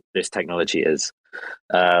powerful this technology is.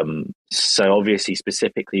 So obviously,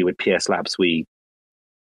 specifically with PS Labs, we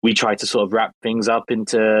try to sort of wrap things up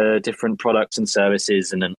into different products and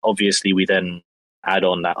services, and then obviously we then add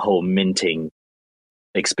on that whole minting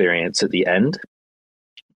experience at the end.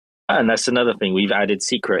 And that's another thing. We've added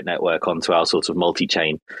secret network onto our sort of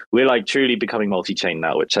multi-chain. We're like truly becoming multi-chain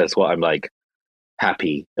now, which is what I'm like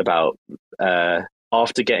happy about.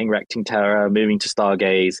 After getting Recting Terra, moving to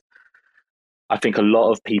Stargaze, I think a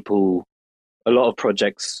lot of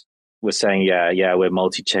projects were saying, yeah, we're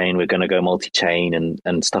multi-chain, we're going to go multi-chain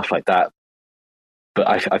and stuff like that. But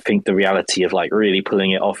I think the reality of like really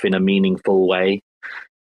pulling it off in a meaningful way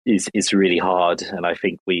is really hard. And I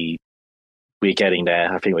think we're getting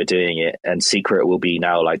there. I think we're doing it. And Secret will be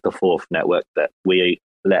now like the fourth network that we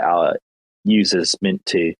let our users mint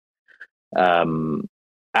to.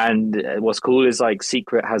 And what's cool is like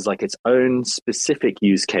Secret has like its own specific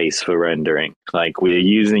use case for rendering. Like we're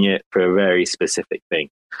using it for a very specific thing,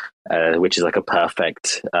 which is like a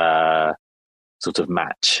perfect sort of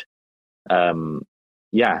match.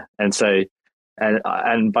 Yeah. And so,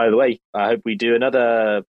 and by the way, I hope we do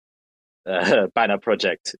another banner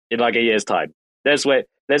project in like a year's time. Let's wait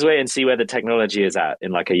and see where the technology is at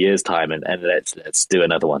in like a year's time, and let's do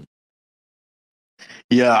another one.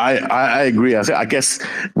 Yeah, I agree. I guess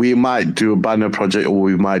we might do a banner project, or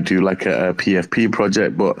we might do like a PFP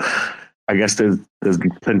project, but I guess there's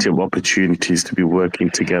plenty of opportunities to be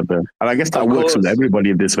working together, and I guess that works with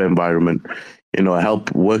everybody in this environment.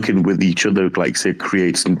 help working with each other, like say,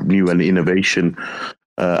 creates new and innovation.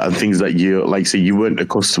 And things that you weren't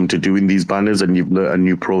accustomed to doing these banners, and you've learned a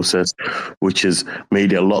new process, which has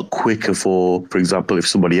made it a lot quicker for example, if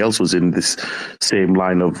somebody else was in this same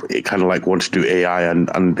line of it, kind of like want to do AI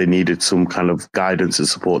and they needed some kind of guidance and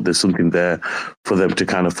support, there's something there for them to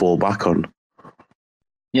kind of fall back on.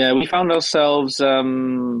 Yeah, we found ourselves,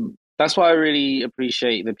 that's why I really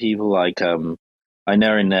appreciate the people like, I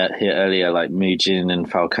know in here earlier, like Mujin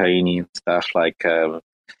and Falcone and stuff, like,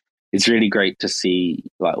 it's really great to see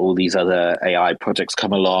like all these other AI projects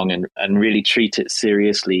come along and really treat it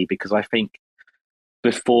seriously, because I think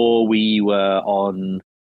before we were on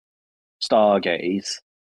Stargaze,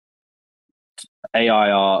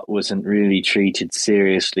 AI art wasn't really treated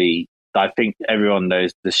seriously. I think everyone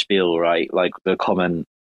knows the spiel, right? Like the common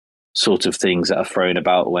sort of things that are thrown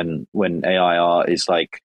about when AI art is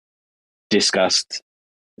like discussed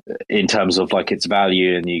in terms of like its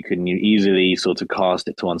value, and you can easily sort of cast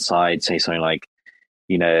it to one side, say something like,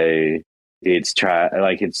 it's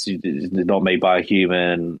it's not made by a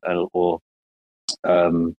human, or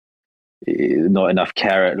not enough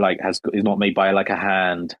care, like is not made by like a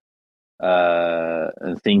hand,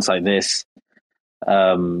 and things like this.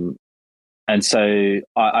 And so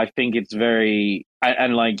I think it's very,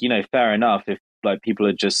 and like, fair enough if like people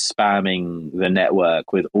are just spamming the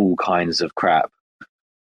network with all kinds of crap,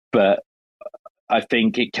 but I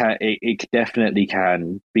think it definitely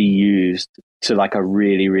can be used to like a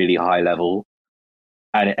really, really high level,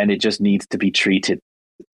 and it just needs to be treated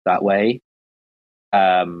that way.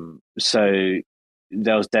 So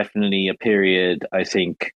there was definitely a period, I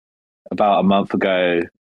think about a month ago,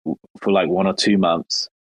 for like 1 or 2 months,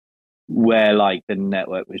 where like the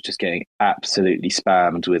network was just getting absolutely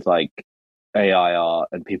spammed with like AI art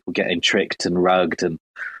and people getting tricked and rugged and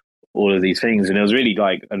all of these things, and it was really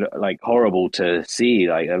like horrible to see.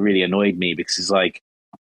 Like it really annoyed me, because it's like,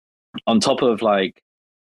 on top of like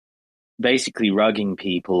basically rugging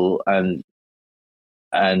people and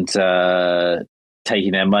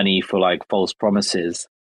taking their money for like false promises,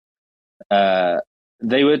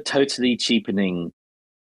 they were totally cheapening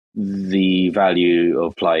the value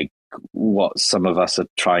of like what some of us are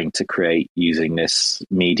trying to create using this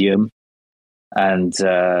medium. And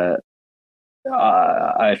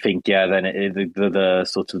I think, yeah, then the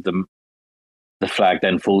sort of the flag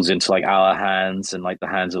then falls into like our hands, and like the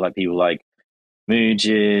hands of like people like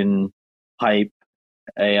Mujin, Hype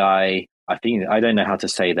AI. I think, I don't know how to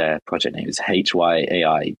say their project name. It's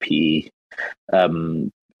HYAIP,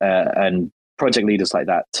 and project leaders like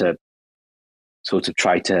that, to sort of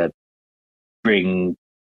try to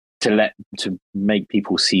to make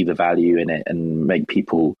people see the value in it and make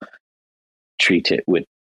people treat it with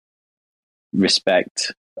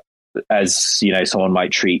respect, as someone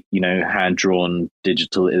might treat hand-drawn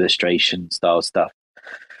digital illustration style stuff.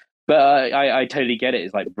 But I totally get it.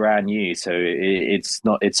 It's like brand new, so it's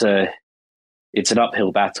an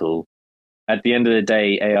uphill battle. At the end of the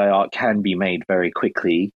day, AI art can be made very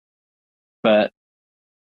quickly, but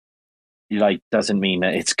like doesn't mean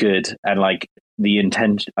that it's good. And like the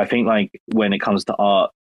intention, I think, like when it comes to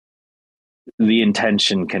art, the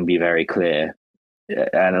intention can be very clear,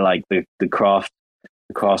 and like the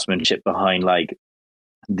craftsmanship behind like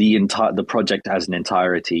the project as an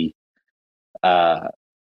entirety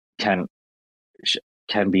can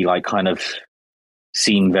be like kind of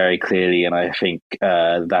seen very clearly. And I think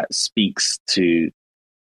that speaks to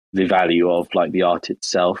the value of like the art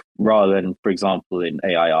itself, rather than, for example, in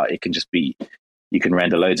AI art, it can just be, you can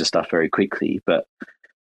render loads of stuff very quickly, but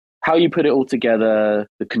how you put it all together,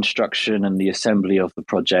 the construction and the assembly of the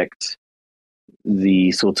project,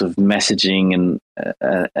 the sort of messaging and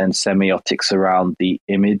semiotics around the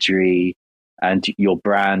imagery and your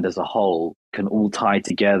brand as a whole can all tie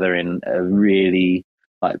together in a really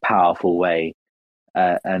like powerful way,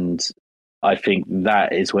 and I think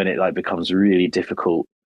that is when it like becomes really difficult,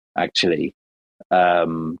 actually. But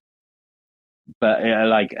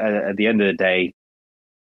like at the end of the day,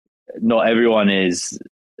 not everyone is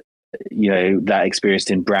that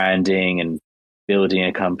experienced in branding and building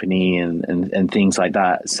a company and things like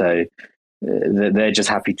that, so they're just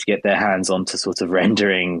happy to get their hands onto sort of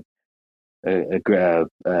rendering a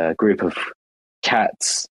group of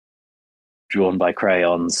cats drawn by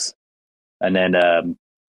crayons and then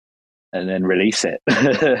release it.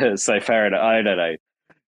 So fair enough. I don't know.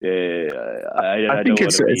 I think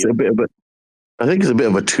it's a bit of a. I think it's a bit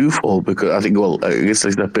of a twofold, because I think, well, I guess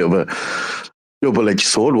it's a bit of a double-edged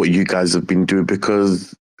sword what you guys have been doing,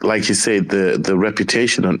 because, like you say, the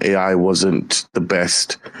reputation on AI wasn't the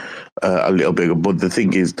best a little bit. But the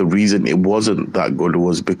thing is, the reason it wasn't that good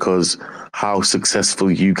was because how successful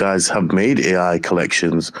you guys have made AI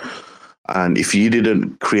collections. And if you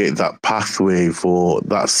didn't create that pathway for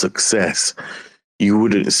that success, you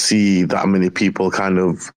wouldn't see that many people kind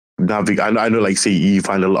of navigate. I know, like, say, you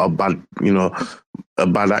find a lot of bad,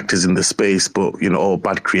 bad actors in the space, but, or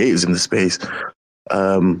bad creators in the space.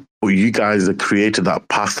 But you guys have created that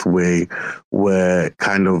pathway where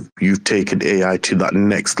kind of you've taken AI to that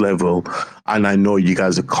next level. And I know you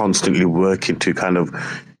guys are constantly working to kind of,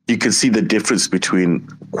 you can see the difference between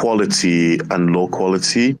quality and low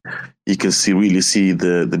quality. You can really see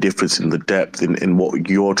the difference in the depth in what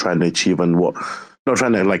you're trying to achieve and what, not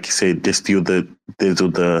trying to, like you say, there's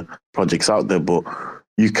other projects out there, but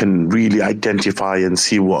you can really identify and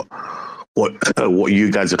see what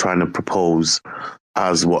you guys are trying to propose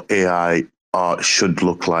as what AI art should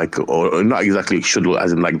look like, or not exactly should look,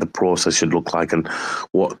 as in like the process should look like, and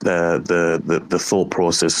what the thought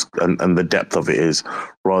process and the depth of it is,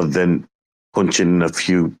 rather than punching in a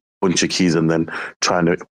bunch of keys and then trying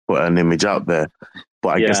to put an image out there.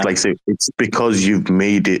 But I guess, like say, it's because you've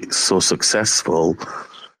made it so successful.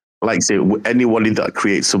 Like say, anybody that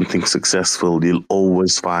creates something successful, you'll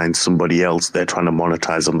always find somebody else there trying to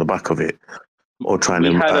monetize on the back of it, or trying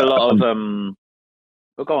to. We had a lot of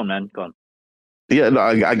Oh, go on, man. Go on. Yeah, no,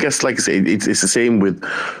 I guess, like I say, it's the same with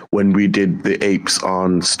when we did the apes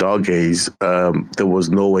on Stargaze. There was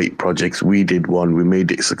no ape projects. We did one. We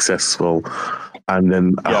made it successful, and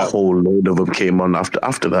then a whole load of them came on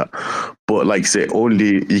after that. But like say,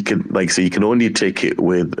 you can only take it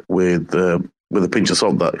with a pinch of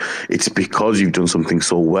salt, that it's because you've done something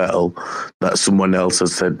so well that someone else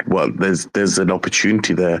has said, well, there's an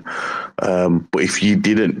opportunity there. But if you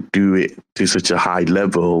didn't do it to such a high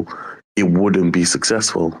level, it wouldn't be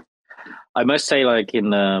successful. I must say, like in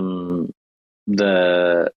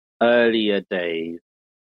the earlier days,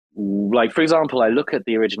 like for example, I look at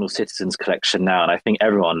the original Citizens collection now, and I think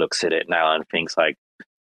everyone looks at it now and thinks like,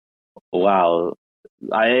 wow,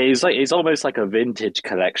 it's almost like a vintage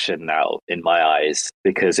collection now in my eyes,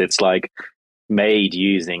 because it's like made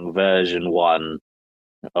using version 1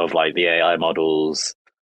 of like the AI models,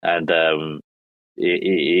 and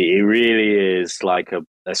it really is like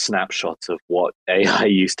a snapshot of what AI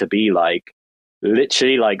used to be like,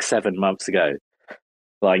 literally like 7 months ago,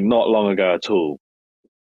 like not long ago at all.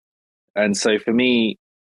 And so for me,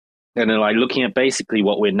 and then like looking at basically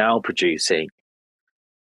what we're now producing,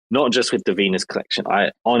 not just with the Venus collection,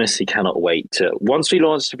 I honestly cannot wait to, once we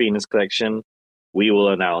launch the Venus collection, we will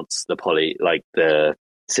announce the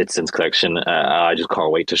Citizens collection. I just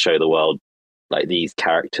can't wait to show the world like these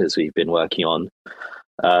characters we've been working on.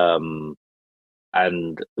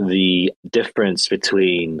 And the difference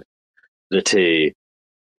between the two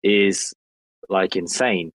is like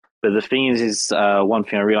insane. But the thing is one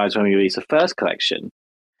thing I realized when we released the first collection,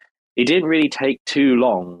 it didn't really take too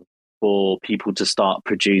long for people to start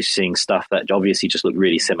producing stuff that obviously just looked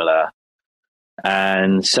really similar.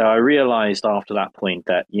 And so I realized after that point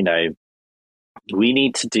that, we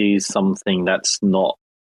need to do something that's not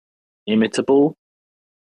imitable,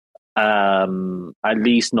 at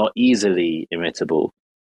least not easily imitable.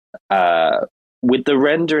 With the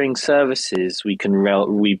rendering services,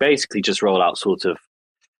 we basically just roll out sort of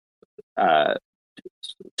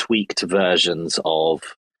tweaked versions of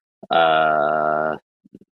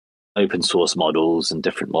open source models and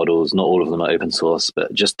different models. Not all of them are open source,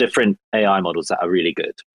 but just different AI models that are really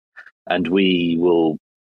good. And we will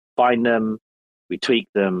find them, we tweak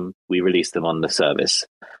them, we release them on the service.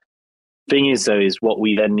 Thing is, though, is what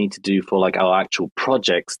we then need to do for like our actual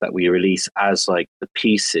projects that we release as like the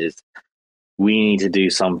pieces. We need to do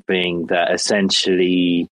something that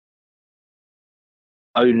essentially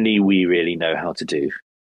only we really know how to do.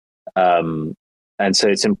 And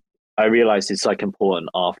so I realized it's like important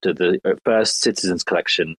after the first Citizens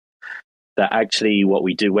collection that actually what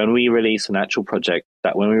we do when we release an actual project,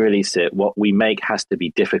 that when we release it, what we make has to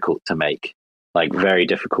be difficult to make, like very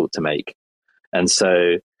difficult to make. And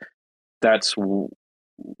so that's, and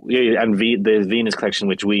the Venus collection,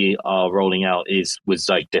 which we are rolling out, was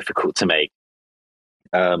like difficult to make.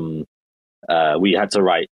 We had to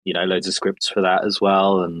write, loads of scripts for that as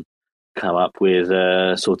well, and come up with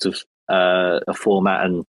sort of a format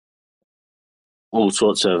and all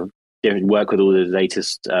sorts of different work with all the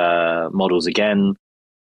latest models again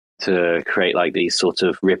to create like these sort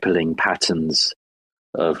of rippling patterns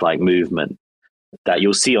of like movement that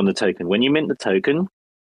you'll see on the token. When you mint the token,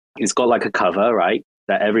 it's got like a cover, right,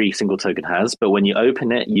 that every single token has. But when you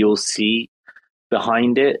open it, you'll see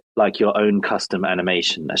behind it like your own custom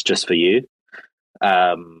animation that's just for you.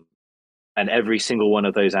 And and every single one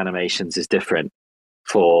of those animations is different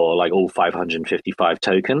for like all 555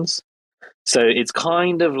 tokens. So it's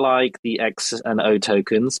kind of like the X and O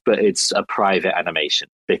tokens, but it's a private animation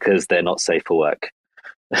because they're not safe for work.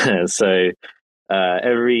 So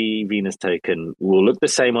every Venus token will look the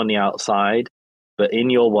same on the outside, but in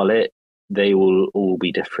your wallet, they will all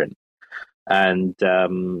be different. And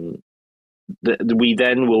we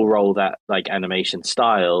then will roll that like animation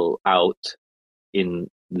style out in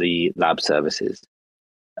the lab services.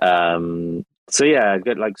 So yeah,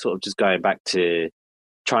 like sort of just going back to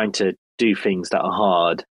trying to do things that are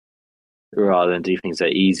hard rather than do things that are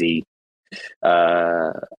easy.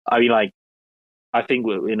 I mean, like, I think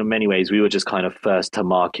in many ways we were just kind of first to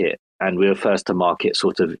market, and we were first to market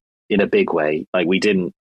sort of in a big way. Like, we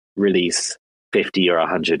didn't release 50 or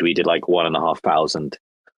 100, we did like 1,500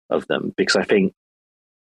 of them, because I think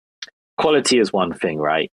quality is one thing,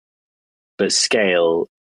 right? But scale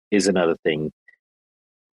is another thing.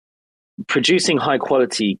 Producing high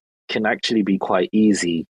quality can actually be quite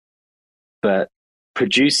easy, but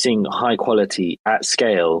producing high quality at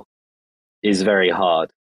scale is very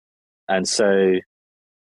hard. And so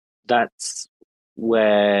that's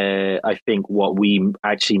where I think what we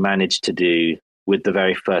actually managed to do with the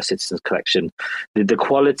very first Citizens collection, the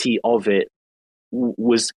quality of it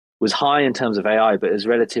was high in terms of AI, but it was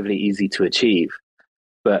relatively easy to achieve.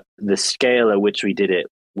 But the scale at which we did it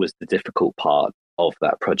was the difficult part of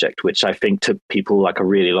that project, which I think took people like a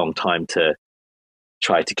really long time to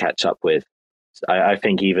try to catch up with. I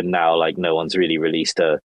think even now, like, no one's really released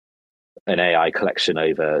an AI collection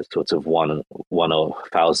over sort of 1,000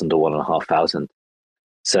 or 1,500.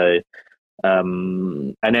 So,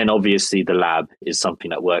 and then obviously the lab is something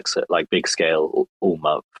that works at like big scale all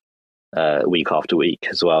month, week after week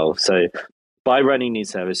as well. So by running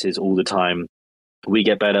these services all the time, we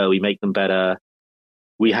get better, we make them better.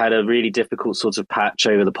 We had a really difficult sort of patch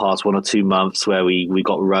over the past 1 or 2 months where we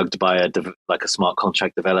got rugged by a smart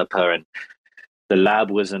contract developer, and the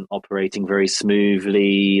lab wasn't operating very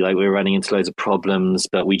smoothly. Like, we were running into loads of problems,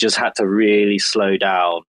 but we just had to really slow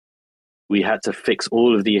down. We had to fix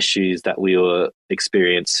all of the issues that we were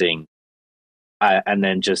experiencing. And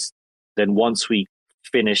then once we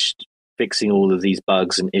finished fixing all of these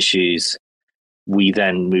bugs and issues, we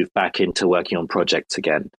then moved back into working on projects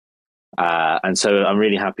again. And so I'm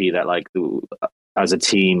really happy that, like, as a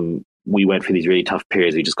team, we went through these really tough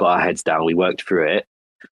periods. We just got our heads down. We worked through it.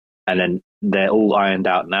 And then they're all ironed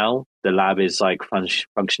out now. The lab is like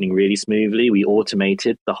functioning really smoothly. We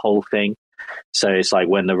automated the whole thing. So it's like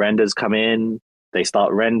when the renders come in, they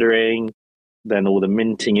start rendering, then all the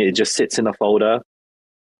minting, it just sits in a folder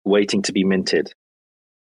waiting to be minted.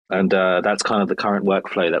 And that's kind of the current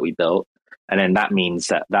workflow that we built. And then that means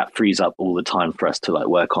that frees up all the time for us to like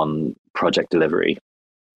work on project delivery.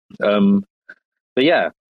 But yeah,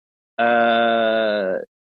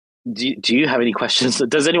 do you have any questions?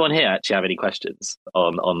 Does anyone here actually have any questions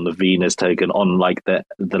on the Venus token, on like the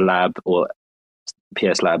lab or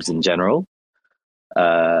PS Labs in general?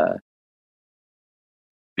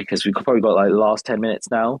 Because we've probably got like the last 10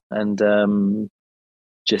 minutes now, and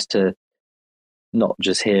just to not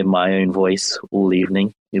just hear my own voice all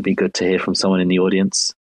evening, it'd be good to hear from someone in the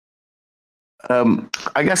audience.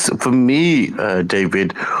 I guess for me,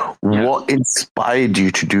 David, what inspired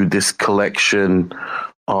you to do this collection?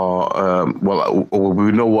 We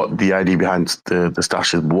know what the idea behind the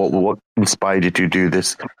Stashh is, but what inspired you to do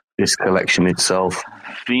this collection itself?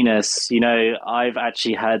 Venus, I've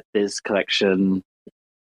actually had this collection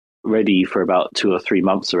ready for about 2 or 3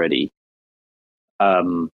 months already.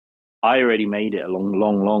 I already made it a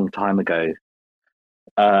long time ago.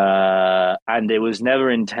 And it was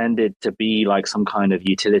never intended to be like some kind of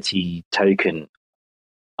utility token.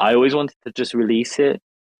 I always wanted to just release it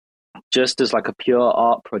just as like a pure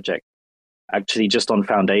art project, actually just on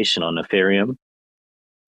Foundation on Ethereum.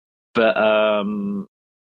 But,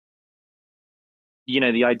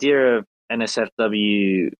 the idea of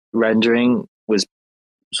NSFW rendering was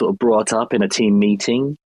sort of brought up in a team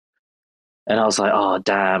meeting. And I was like, oh,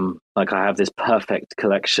 damn, like I have this perfect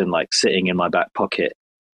collection like sitting in my back pocket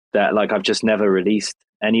that like I've just never released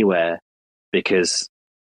anywhere, because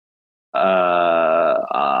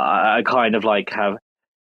I kind of like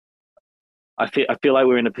I feel like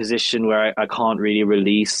we're in a position where I can't really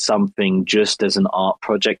release something just as an art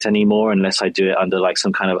project anymore unless I do it under like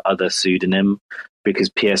some kind of other pseudonym, because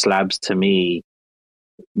PS Labs to me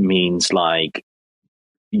means like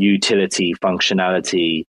utility,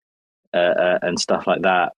 functionality, and stuff like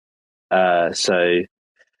that. So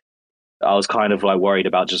I was kind of like worried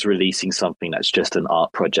about just releasing something that's just an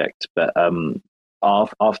art project. But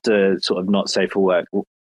after sort of Not Safe for Work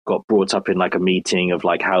got brought up in like a meeting of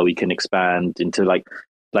like how we can expand into like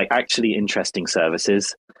actually interesting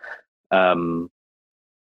services. Then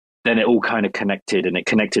it all kind of connected, and it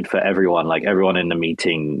connected for everyone. Like everyone in the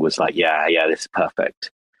meeting was like, yeah, this is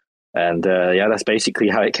perfect. And that's basically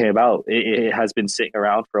how it came about. It has been sitting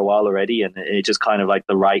around for a while already, and it just kind of like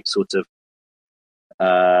the right sort of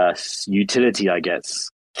utility, I guess,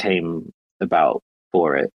 came about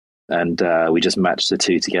for it. And we just matched the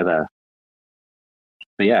two together.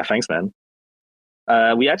 But yeah, thanks, man.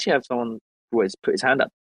 We actually have someone who has put his hand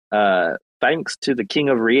up. Thanks to the King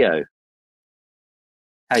of Rio.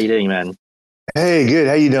 How you doing, man? Hey, good.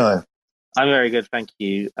 How you doing? I'm very good, thank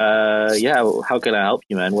you. How can I help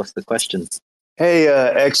you, man? What's the question? Hey,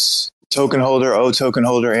 X token holder, O token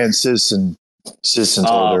holder, and citizen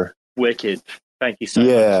holder. Wicked. Thank you so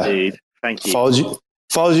much, dude. Thank you.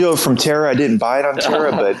 Followed you over from Terra. I didn't buy it on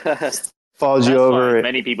Terra, but followed you over. Fine.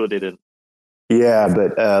 Many people didn't. Yeah,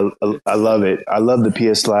 but I love it. I love the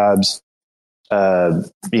PS Labs.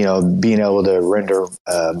 Being able to render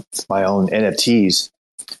my own NFTs.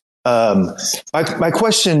 My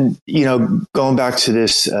question, going back to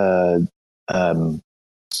this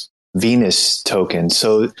Venus token.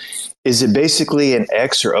 So, is it basically an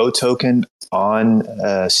X or O token on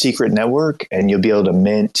a secret network, and you'll be able to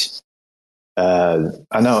mint? I'm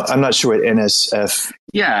not sure what NSF.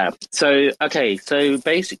 Yeah. So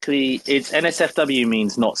basically, it's NSFW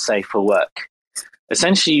means not safe for work.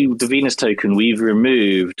 Essentially, the Venus token, we've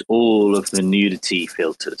removed all of the nudity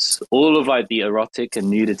filters. All of like the erotic and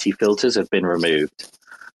nudity filters have been removed.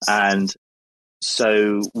 And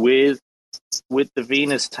so with the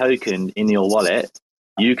Venus token in your wallet,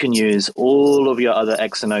 you can use all of your other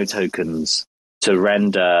X and O tokens to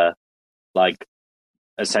render like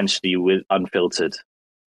essentially with unfiltered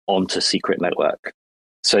onto secret network.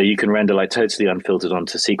 So you can render like totally unfiltered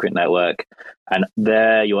onto secret network, and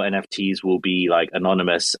there your NFTs will be like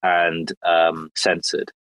anonymous and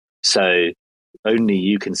censored. So only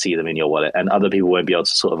you can see them in your wallet, and other people won't be able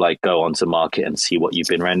to sort of like go onto market and see what you've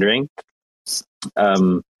been rendering.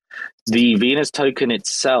 The Venus token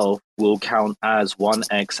itself will count as one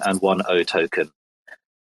X and one O token.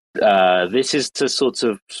 This is to sort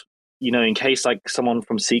of, in case like someone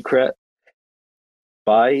from Secret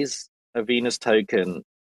buys a Venus token,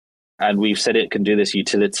 and we've said it can do this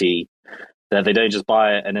utility, that they don't just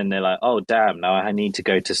buy it and then they're like, oh, damn, now I need to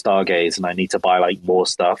go to Stargaze and I need to buy like more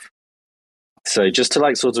stuff. So just to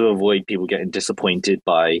like sort of avoid people getting disappointed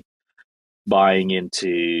by buying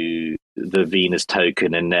into the Venus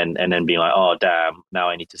token and then being like, oh, damn, now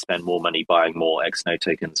I need to spend more money buying more X and O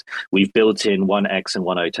tokens. We've built in one X and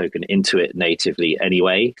one O token into it natively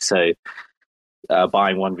anyway. So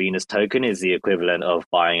buying one Venus token is the equivalent of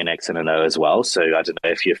buying an X and an O as well. So I don't know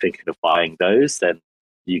if you're thinking of buying those, then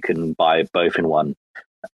you can buy both in one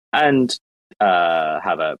and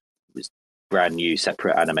have a brand new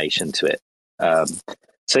separate animation to it.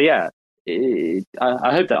 So yeah,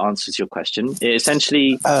 I hope that answers your question. It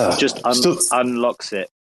essentially just unlocks it.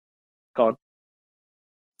 Go on.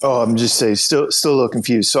 Oh, I'm just saying, still a little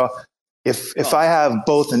confused. So if I have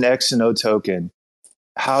both an X and O token,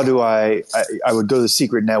 how do I would go to the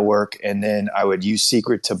secret network and then I would use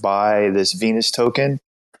secret to buy this Venus token?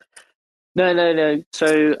 No. So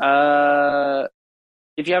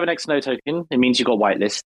if you have an X and O token, it means you got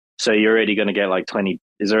whitelist. So you're already going to get like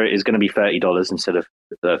is going to be $30 instead of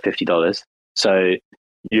 $50. So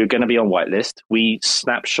you're going to be on whitelist. We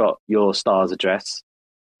snapshot your star's address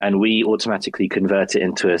and we automatically convert it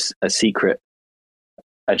into a secret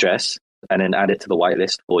address and then add it to the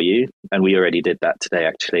whitelist for you. And we already did that today,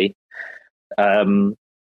 actually. And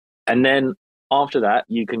then after that,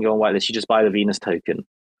 you can go on whitelist. You just buy the Venus token.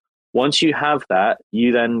 Once you have that,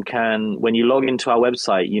 you then can, when you log into our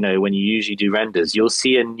website, when you usually do renders, you'll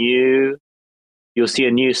see a new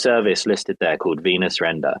service listed there called Venus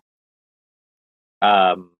Render.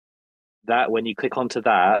 That when you click onto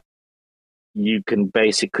that, you can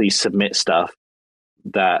basically submit stuff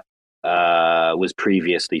that was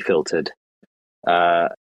previously filtered.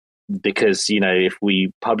 Because if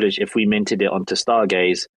we minted it onto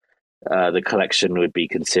Stargaze, the collection would be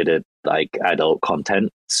considered like adult content.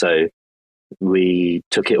 So we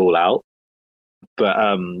took it all out. But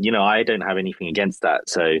I don't have anything against that.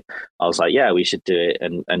 So I was like, yeah, we should do it.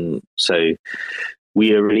 And so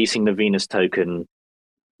we are releasing the Venus token,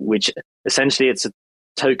 which essentially it's a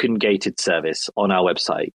token gated service on our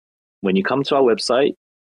website. When you come to our website,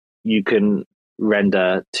 you can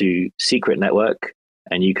render to secret network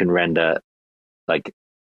and you can render like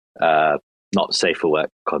not safe for work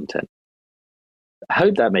content. I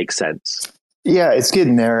hope that makes sense. Yeah, it's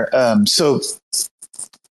getting there. So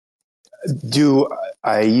do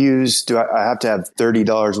I have to have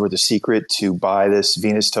 $30 worth of secret to buy this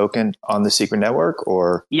Venus token on the secret network,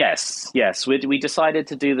 or? Yes. We decided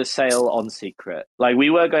to do the sale on secret. Like, we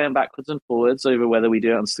were going backwards and forwards over whether we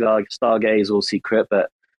do it on Stargaze or secret, but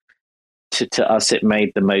to us, it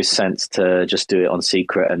made the most sense to just do it on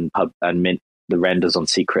secret and mint the renders on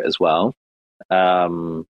secret as well.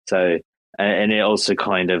 So, and it also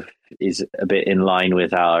kind of is a bit in line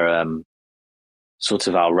with our sort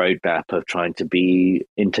of our roadmap of trying to be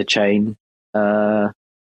interchain.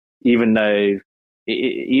 Even though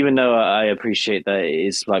I appreciate that it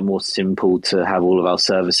is like more simple to have all of our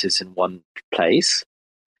services in one place,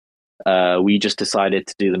 we just decided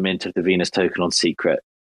to do the mint of the Venus token on secret,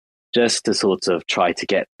 just to sort of try to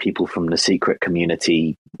get people from the secret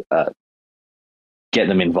community, get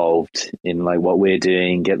them involved in like what we're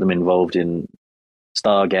doing, get them involved in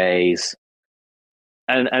Stargaze,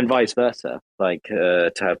 and vice versa. Like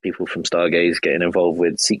to have people from Stargaze getting involved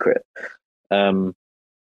with secret.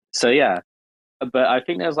 So yeah, but I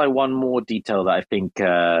think there's like one more detail that I think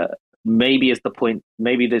maybe is the point.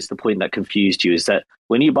 Maybe there's the point that confused you, is that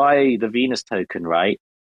when you buy the Venus token, right,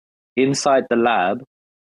 inside the lab,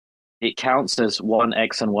 it counts as 1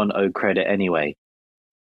 X and 1 O credit anyway.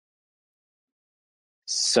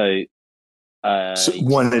 So,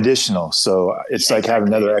 one additional. So it's like having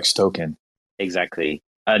another X token. Exactly.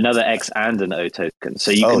 Another X and an O token.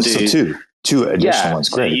 So you can do two additional ones.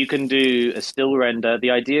 Great. So you can do a still render.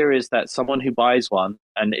 The idea is that someone who buys one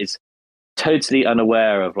and is totally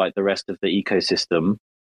unaware of like the rest of the ecosystem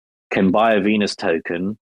can buy a Venus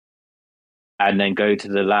token and then go to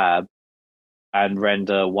the lab and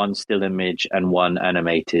render one still image and one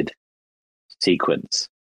animated sequence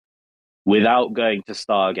without going to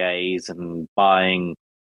Stargaze and finding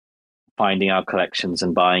our collections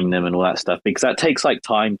and buying them and all that stuff, because that takes like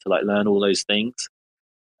time to like learn all those things.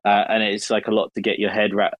 And it's like a lot to get your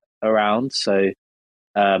head around. So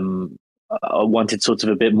I wanted sort of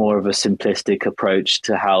a bit more of a simplistic approach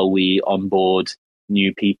to how we onboard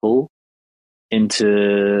new people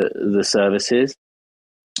into the services,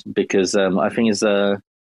 because I think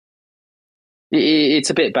it's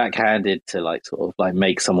a bit backhanded to like sort of like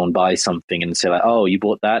make someone buy something and say like, oh, you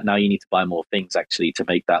bought that, now you need to buy more things actually to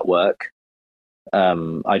make that work.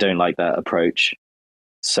 I don't like that approach.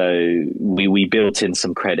 So we built in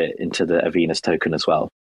some credit into the Venus token as well.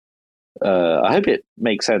 I hope it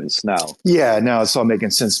makes sense now. Yeah, now it's all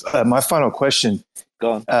making sense. My final question.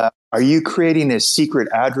 Go on. Are you creating a secret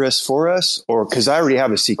address for us, or because I already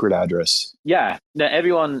have a secret address? Yeah, no,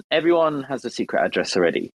 everyone has a secret address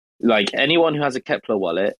already. Like anyone who has a Kepler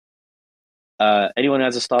wallet, anyone who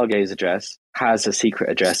has a Stargaze address has a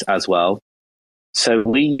secret address as well. So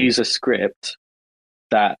we use a script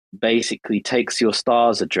that basically takes your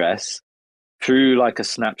stars address through like a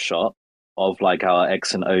snapshot of like our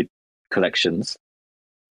X and O collections.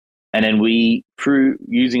 And then through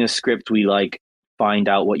using a script, we like find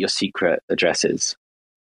out what your secret address is.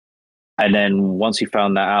 And then once we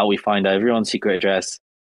found that out, we find out everyone's secret address,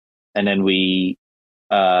 and then we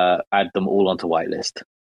add them all onto whitelist.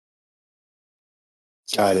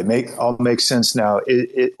 Got it. All makes sense now.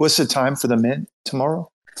 What's the time for the mint tomorrow?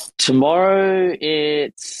 Tomorrow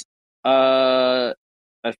it's I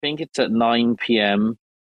think it's at 9 p.m.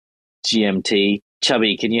 GMT.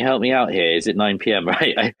 Chubby, can you help me out here? Is it 9 p.m.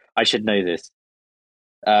 right? I should know this.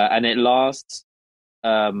 And it lasts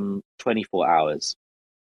 24 hours.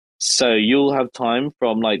 So you'll have time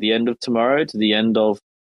from like the end of tomorrow to the end of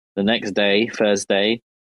the next day, Thursday,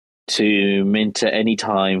 to mint at any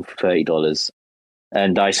time for $30.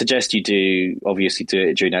 And I suggest you obviously do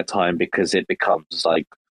it during that time, because it becomes like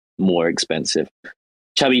more expensive.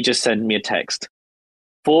 Chubby just sent me a text.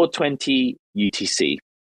 420 UTC.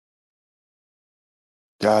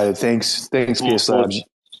 Got it. Thanks, PS Labs.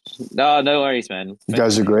 No worries, man. You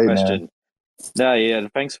guys are great, man. No, yeah.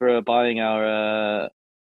 Thanks for buying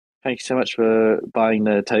thank you so much for buying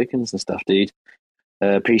the tokens and stuff, dude.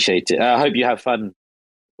 Appreciate it. I hope you have fun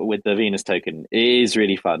with the Venus token. It is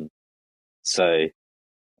really fun. So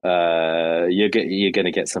you're going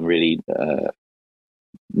to get some really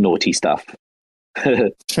naughty stuff. All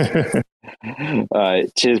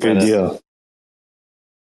right. Cheers, Good brother. deal.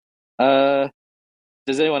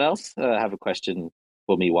 Does anyone else have a question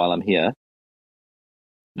for me while I'm here?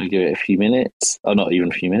 I'll give it a few minutes. Oh, not even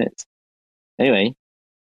a few minutes. Anyway,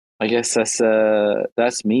 I guess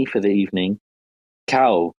that's me for the evening.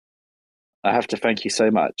 Cal, I have to thank you so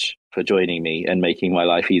much for joining me and making my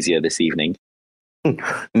life easier this evening.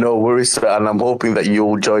 No worries, and I'm hoping that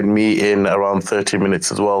you'll join me in around 30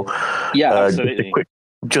 minutes as well. Yeah, absolutely.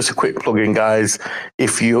 just a quick plug-in, guys.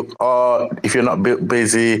 If you're not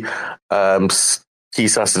busy,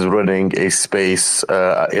 TSAS is running a space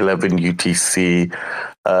at 11 UTC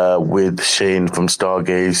with Shane from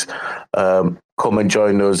Stargaze. Come and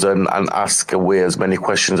join us and ask away as many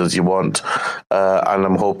questions as you want. And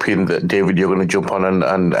I'm hoping that, David, you're going to jump on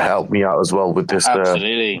and help me out as well with this.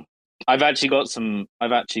 Absolutely. I've actually got some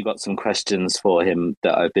questions for him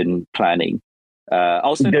that I've been planning.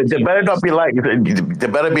 Also, there better not be there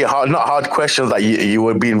better be not hard questions that you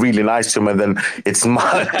were being really nice to him, and then it's on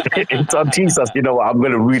TSAS. You know what? I'm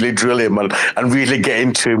going to really drill him and really get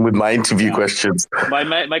into him with my interview questions.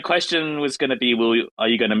 My question was going to be, are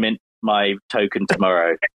you going to mint my token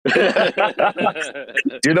tomorrow? Do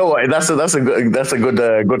you know what? That's a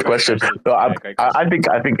good question. So I think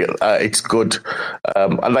it's good.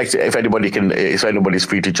 I'd like to, if anybody's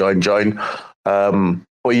free to join.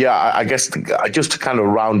 But yeah, I guess just to kind of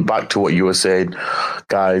round back to what you were saying,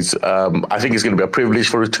 guys, I think it's going to be a privilege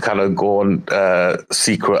for us to kind of go on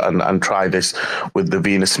secret and try this with the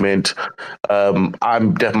Venus Mint.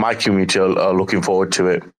 My community are looking forward to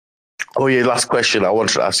it. Oh yeah, last question I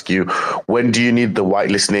wanted to ask you: when do you need the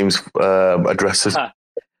whitelist names addresses?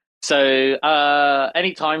 So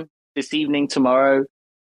anytime this evening, tomorrow.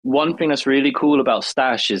 One thing that's really cool about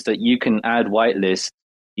Stashh is that you can add whitelist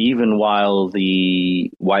even while the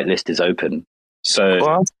whitelist is open. So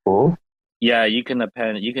that's cool. Yeah, you can add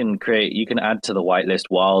to the whitelist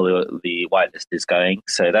while the whitelist is going.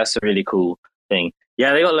 So that's a really cool thing.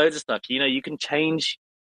 Yeah, they got loads of stuff. You can change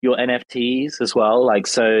your NFTs as well. Like,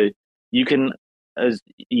 so you can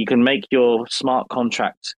make your smart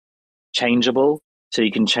contract changeable. So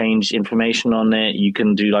you can change information on it. You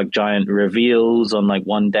can do like giant reveals on like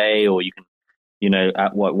one day, or you can,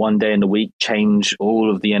 at one day in the week, change all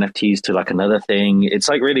of the NFTs to like another thing. It's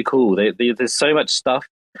like really cool. There's so much stuff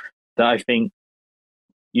that I think,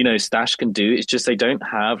 Stashh can do. It's just they don't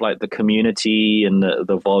have like the community and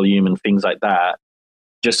the volume and things like that.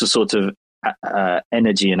 Just a sort of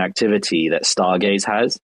energy and activity that Stargaze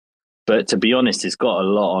has. But to be honest, it's got a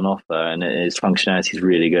lot on offer, and its functionality is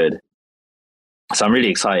really good. So I'm really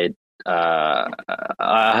excited.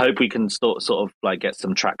 I hope we can sort of like get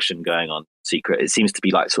some traction going on Secret. It seems to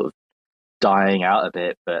be like sort of dying out a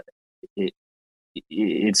bit, but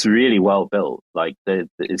it's really well built. Like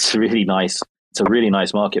it's really nice. It's a really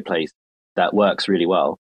nice marketplace that works really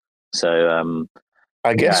well. So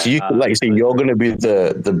I guess you're going to be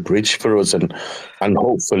the bridge for us, and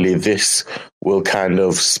hopefully this will kind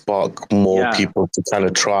of spark more people to kind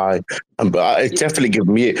of try. But it definitely give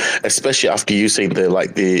me, especially after you saying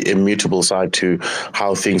the immutable side to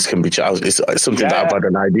how things can be changed. It's something that I've had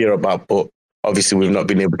an idea about, but obviously we've not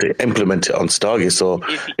been able to implement it on Stargaze. So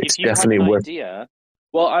it's definitely worth.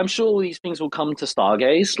 Well, I'm sure all these things will come to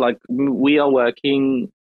Stargaze. Like, we are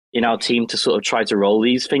working in our team to sort of try to roll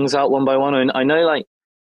these things out one by one. And I know, like,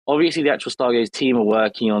 obviously the actual Stargaze team are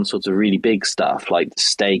working on sort of really big stuff, like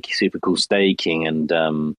super cool staking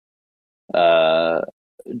and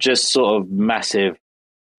just sort of massive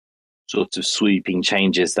sort of sweeping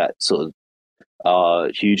changes that sort of are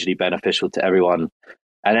hugely beneficial to everyone.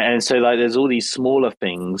 And so, like, there's all these smaller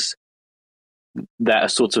things that are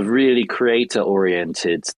sort of really creator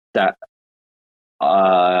oriented that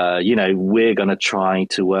we're going to try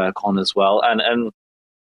to work on as well. And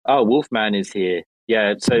Wolfman is here.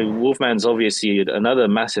 Yeah, so Wolfman's obviously another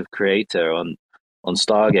massive creator on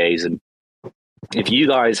Stargaze, and if you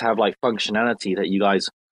guys have like functionality that you guys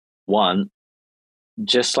want,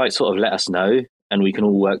 just like sort of let us know, and we can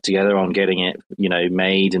all work together on getting it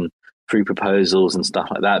made and through proposals and stuff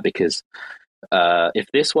like that. Because if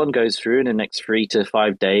this one goes through in the next 3 to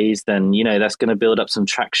 5 days, then that's going to build up some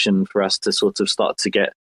traction for us to sort of start to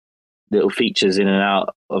get little features in and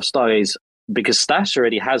out of Stargaze, because Stashh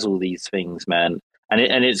already has all these things, man,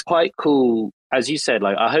 and it's quite cool. As you said,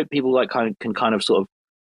 like, I hope people like can kind of sort of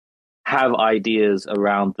have ideas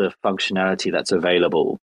around the functionality that's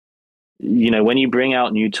available. When you bring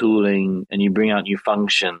out new tooling and you bring out new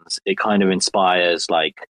functions, it kind of inspires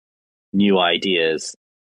like new ideas.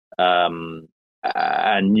 And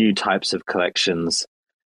new types of collections.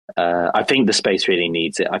 I think the space really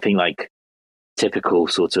needs it. I think like typical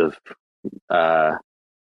sort of I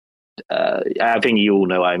think you all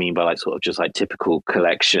know what I mean by like sort of just like typical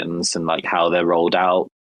collections and like how they're rolled out,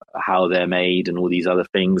 how they're made, and all these other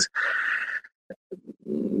things.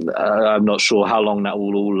 I'm not sure how long that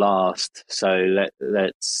will all last. So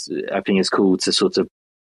let's. I think it's cool to sort of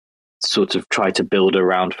try to build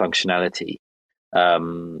around functionality.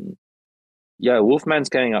 Wolfman's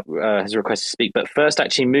going up, has requested to speak. But first,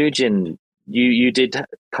 actually, Muujin, You did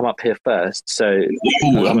come up here first, so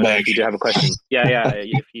I'm back. if you do have a question, yeah.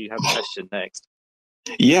 If you have a question next,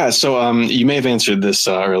 yeah. So you may have answered this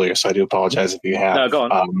earlier, so I do apologize if you have. No, go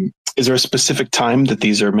on. Is there a specific time that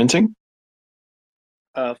these are minting?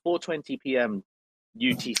 4:20 p.m.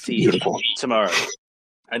 UTC Beautiful. tomorrow,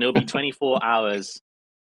 and it'll be 24 hour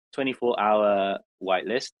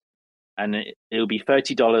whitelist, and it'll be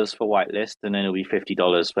 $30 for whitelist, and then it'll be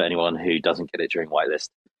 $50 for anyone who doesn't get it during whitelist.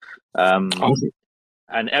 Awesome.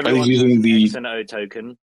 And everyone using the X and O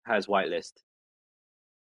token has whitelist.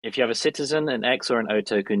 If you have a citizen, an X or an O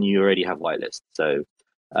token, you already have whitelist, so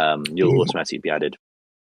you'll automatically be added.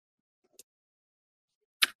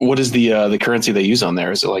 What is the currency they use on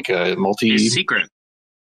there? Is it like a multi? It's secret.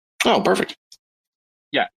 Oh, perfect.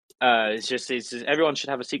 Yeah, it's just everyone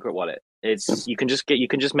should have a secret wallet. You can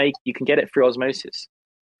get it through osmosis.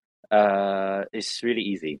 It's really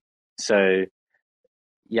easy. So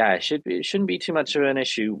yeah, it shouldn't be too much of an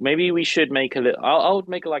issue. Maybe we should make a little. I'll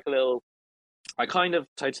make like a little. I kind of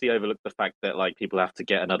totally overlooked the fact that like people have to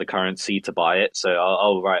get another currency to buy it. So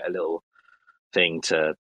I'll write a little thing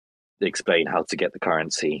to explain how to get the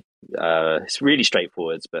currency. It's really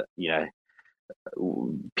straightforward, but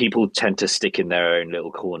people tend to stick in their own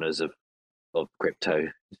little corners of crypto.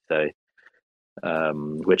 So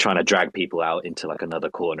we're trying to drag people out into like another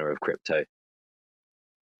corner of crypto.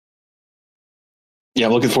 Yeah,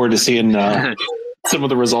 I'm looking forward to seeing some of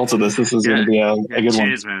the results of this. This is going to be a good one.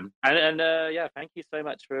 Cheers, man. And yeah, thank you so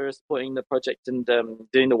much for supporting the project and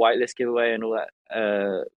doing the whitelist giveaway and all that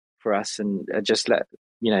for us. And just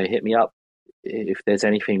hit me up if there's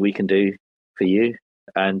anything we can do for you.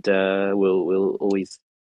 And we'll always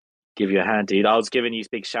give you a hand, dude. I was giving you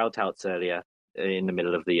big shout outs earlier in the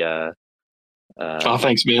middle of the oh,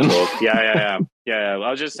 thanks, man. Yeah. I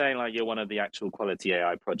was just saying, like, you're one of the actual quality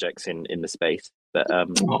AI projects in the space. But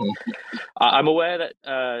I'm aware that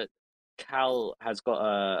Cal has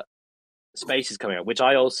got spaces coming up, which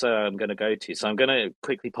I also am going to go to. So I'm going to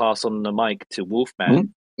quickly pass on the mic to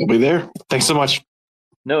Wolfman. We'll be there. Thanks so much.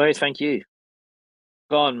 No worries, thank you.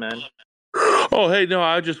 Go on, man. Oh, hey, no,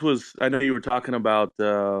 I know you were talking about,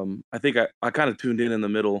 I think I kind of tuned in the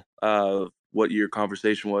middle of what your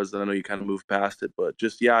conversation was, and I know you kind of moved past it, but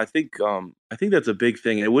just, yeah, I think that's a big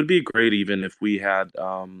thing. It would be great even if we had,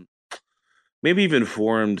 maybe even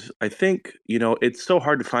formed, I think, it's so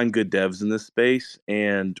hard to find good devs in this space,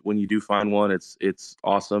 and when you do find one, it's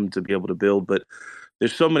awesome to be able to build, but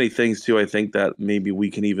there's so many things too, I think, that maybe we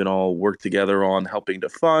can even all work together on helping to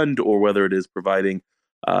fund, or whether it is providing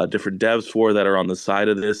different devs for that are on the side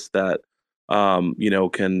of this that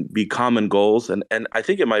can be common goals, and I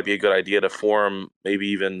think it might be a good idea to form maybe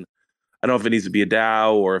even, I don't know if it needs to be a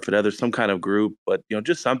DAO or if there's some kind of group, but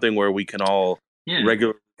just something where we can all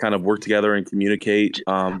regularly kind of work together and communicate.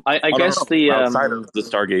 I guess outside of the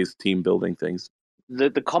Stargaze team building things.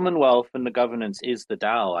 The Commonwealth and the governance is the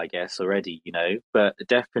DAO, I guess, already, but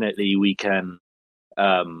definitely we can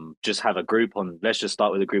just have a group let's just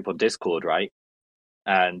start with a group on Discord, right?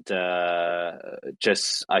 And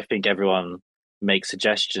I think everyone make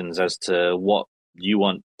suggestions as to what you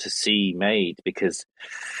want to see made, because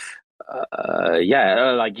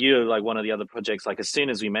like you're like one of the other projects, like as soon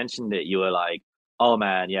as we mentioned it, you were like, oh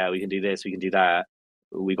man, yeah, we can do this, we can do that,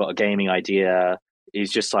 we got a gaming idea.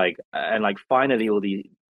 It's just like, and like finally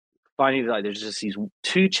like there's just these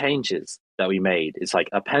two changes that we made. It's like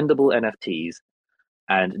appendable NFTs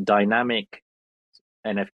and dynamic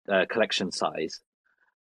collection size.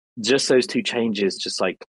 Just those two changes just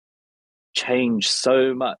like change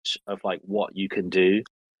so much of like what you can do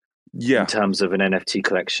in terms of an NFT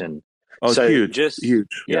collection. Oh, so huge.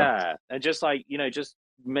 Yeah. And just like, just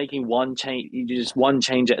making one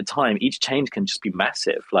change at a time. Each change can just be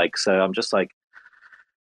massive. Like, so I'm just like,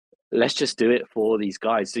 let's just do it for these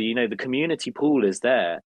guys. So, the community pool is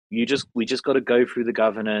there. We just got to go through the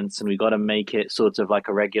governance, and we got to make it sort of like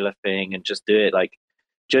a regular thing and just do it. Like,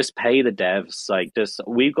 just pay the devs. Like,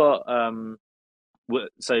 we've got,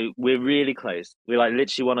 so we're really close. We're like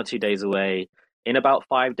literally 1 or 2 days away. In about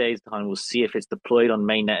 5 days time, we'll see if it's deployed on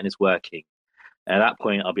mainnet and it's working. And at that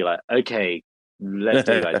point, I'll be like, okay, let's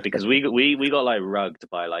do it, guys, because we got like rugged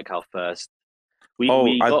by like our first.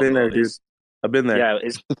 I've been there, dude. I've been there. Yeah,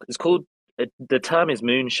 it's called. The term is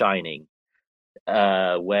moonshining,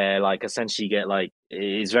 where like essentially you get like,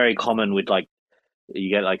 it's very common with like, you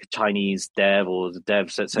get like a Chinese dev or the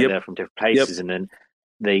devs that say they're from different places, and then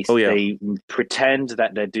they pretend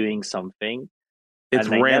that they're doing something. It's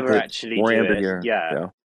and they rampant. Never actually rampant do it. here. Yeah.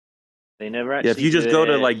 They never actually. Yeah, if you just go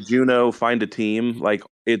to like Juno, find a team, like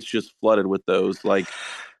it's just flooded with those. Like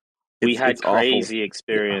We had it's awful. crazy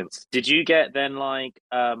experience. Did you get then like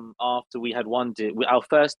after we had our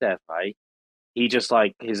first dev, right? He just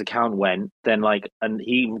like his account went, then like and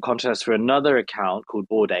he contacted us for another account called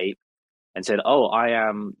Bored Ape and said, "Oh, I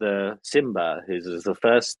am the Simba, who's is the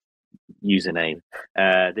first username.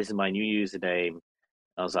 This is my new username."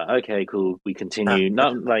 I was like, "Okay, cool." We continue.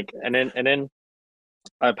 Not like and then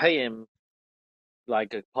I pay him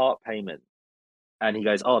like a part payment. And he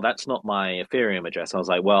goes, "Oh, that's not my Ethereum address." I was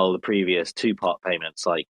like, "Well, the previous two part payments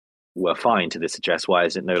like were fine to this address. Why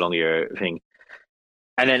is it no longer your thing?"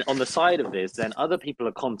 And then on the side of this, then other people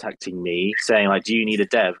are contacting me saying like, "Do you need a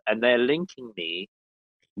dev?" And they're linking me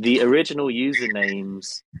the original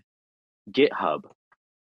username's GitHub.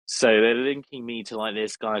 So they're linking me to like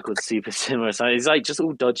this guy called Super Similar. So it's like just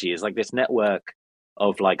all dodgy. It's like this network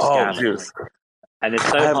of like scammers, and it's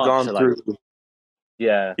so I have hard gone to through. like,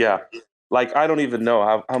 yeah, Like I don't even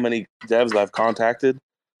know how many devs I've contacted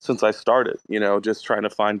since I started. Just trying to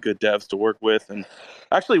find good devs to work with, and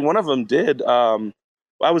actually one of them did.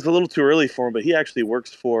 I was a little too early for him, but he actually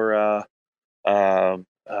works for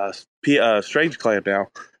Strange Clan now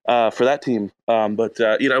for that team. But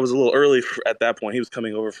I was a little early at that point. He was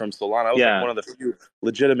coming over from Solana. I was like yeah, one of the few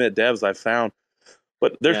legitimate devs I've found.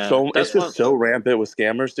 But yeah. it's That's just one. so rampant with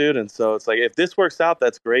scammers, dude. And so it's like if this works out,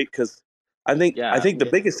 that's great because I Yeah, think the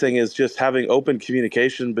biggest thing is just having open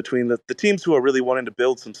communication between the teams who are really wanting to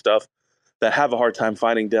build some stuff that have a hard time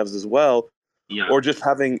finding devs as well, yeah, or just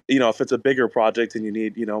having, if it's a bigger project and you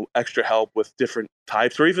need, extra help with different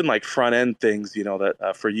types or even like front end things,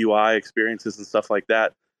 that for UI experiences and stuff like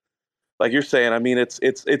that. Like you're saying, I mean, this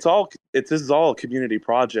is all a community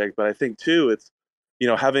project, but I think too, it's,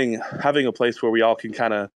 having a place where we all can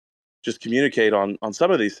kind of just communicate on some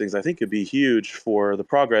of these things, I think could be huge for the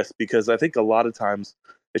progress because I think a lot of times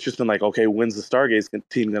it's just been like, okay, when's the Stargaze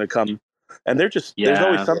team going to come? And there's always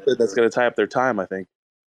yeah. something that's going to tie up their time, I think.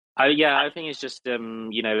 I think it's just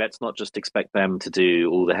let's not just expect them to do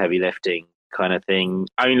all the heavy lifting kind of thing.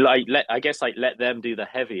 I mean, I guess like let them do the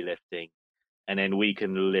heavy lifting, and then we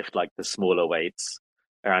can lift like the smaller weights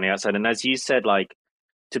around the outside. And as you said, like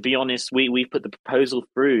to be honest, we put the proposal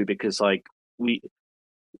through because like we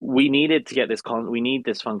we needed to get we need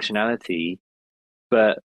this functionality,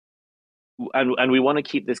 but and we want to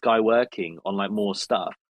keep this guy working on like more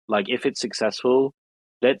stuff. Like if it's successful,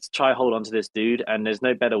 let's try hold on to this dude. And there's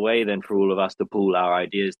no better way than for all of us to pool our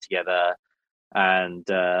ideas together. And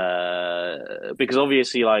because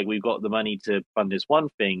obviously, like we've got the money to fund this one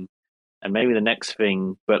thing and maybe the next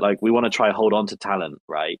thing, but like we want to try hold on to talent,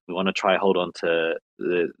 right? We want to try hold on to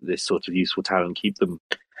this sort of useful talent, keep them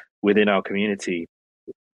within our community.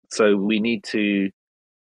 So we need to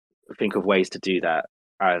think of ways to do that.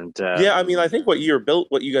 And Yeah, I mean, I think what you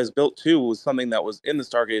guys built too, was something that was in the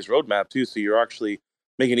Stargaze roadmap too. So you're actually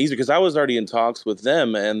making it easier because I was already in talks with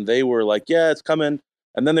them, and they were like, "Yeah, it's coming."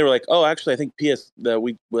 And then they were like, "Oh, actually, I think PS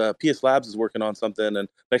Labs is working on something." And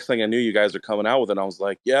next thing I knew, you guys are coming out with it. And I was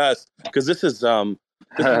like, "Yes," because this is one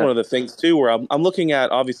of the things too where I'm looking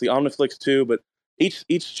at obviously Omniflix too, but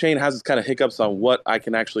each chain has its kind of hiccups on what I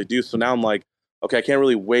can actually do. So now I'm like, okay, I can't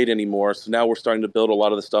really wait anymore. So now we're starting to build a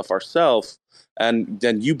lot of the stuff ourselves. And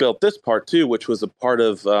then you built this part too, which was a part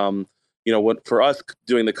of, what for us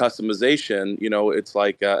doing the customization, it's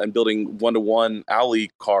like, and building one-to-one alley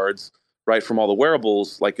cards, right, from all the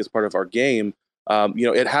wearables, like as part of our game.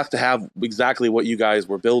 It has to have exactly what you guys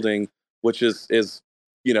were building, which is, it's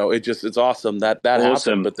awesome that happened,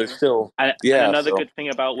 awesome. but there's still, And another good thing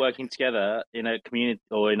about working together in a community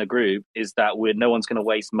or in a group is that no one's going to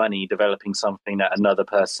waste money developing something that another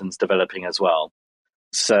person's developing as well.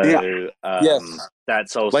 So yes,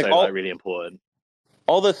 that's also like like really important.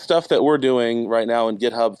 all the stuff that we're doing right now in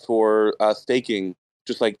GitHub for staking,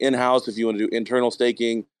 just like in-house, if you want to do internal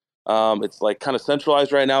staking, it's like kind of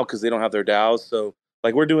centralized right now because they don't have their DAOs. So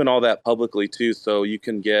like we're doing all that publicly too, so you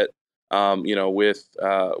can get, with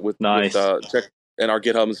check and our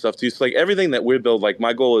GitHub and stuff too. So like everything that we build, like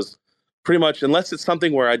my goal is pretty much, unless it's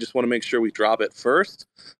something where I just want to make sure we drop it first,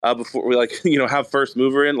 before we like have first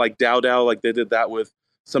mover in, like DAO, like they did that with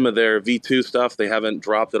some of their V2 stuff. They haven't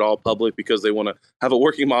dropped it all public because they want to have a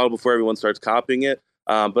working model before everyone starts copying it.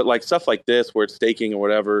 But like stuff like this, where it's staking or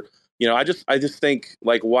whatever, I just think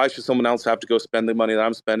like, why should someone else have to go spend the money that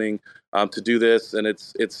I'm spending to do this? And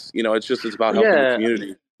it's about helping the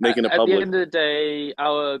community, making it At the public. end of the day,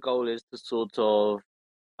 our goal is to sort of.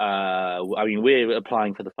 I mean, we're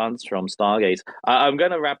applying for the funds from Stargaze. I'm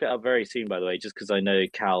going to wrap it up very soon, by the way, just because I know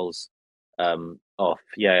Cal's off.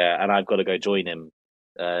 Yeah, and I've got to go join him.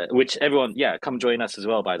 Which everyone, yeah, come join us as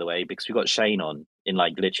well, by the way, because we've got Shane on in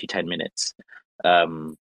like literally 10 minutes.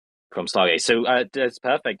 from Stargate. So that's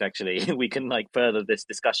perfect. Actually, we can like further this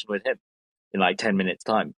discussion with him in like 10 minutes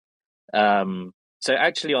time. So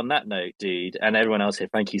actually, on that note, dude, and everyone else here,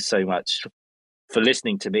 thank you so much for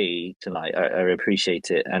listening to me tonight. I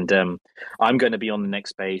appreciate it, and I'm going to be on the next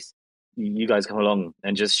space. You guys come along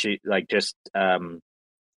and just shoot,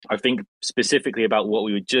 I think specifically about what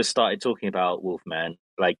we just started talking about, Wolfman.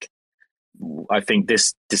 Like, I think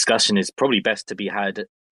this discussion is probably best to be had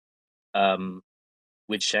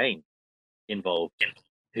with Shane involved.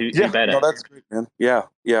 Who better? No, that's great, man. Yeah,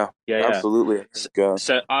 absolutely.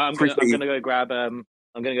 So I'm gonna go grab a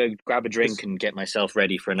drink and get myself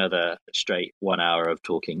ready for another straight 1 hour of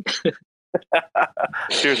talking.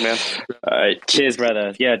 Cheers, man. All right, cheers,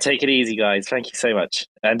 brother. Yeah, take it easy, guys. Thank you so much.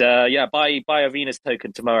 And buy a Venus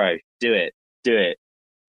token tomorrow. Do it.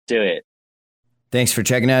 Thanks for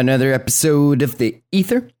checking out another episode of The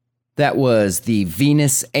Ether. That was the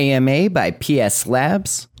Venus AMA by PS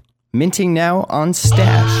Labs, minting now on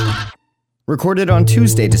Stashh. Recorded on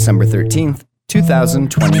Tuesday, December 13th,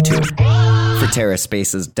 2022. For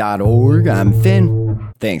TerraSpaces.org, I'm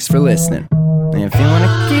Finn. Thanks for listening. And if you want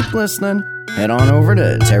to keep listening, head on over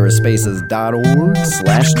to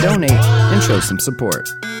TerraSpaces.org/donate and show some support.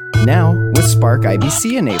 Now, with Spark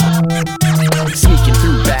IBC enabled. Sneaking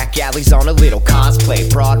through back alleys on a little cosplay.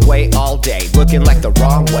 Broadway all day, looking like the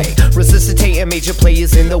wrong way. Resuscitating major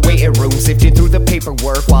players in the waiting room. Sifting through the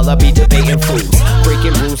paperwork while I be debating fools.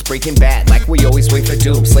 Breaking rules, breaking bad, like we always wait for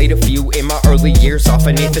doom. Slayed a few in my early years, off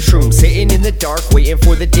beneath the shrooms. Sitting in the dark, waiting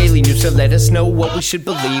for the daily news to let us know what we should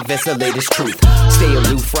believe as the latest truth. Stay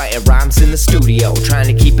aloof, writing rhymes in the studio. Trying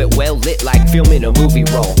to keep it well lit like filming a movie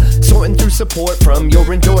roll. Sorting through support from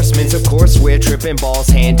your endorsements. Of course, we're tripping balls,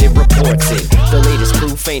 handing reports in. The latest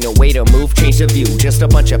proof ain't a way to move, change the view. Just a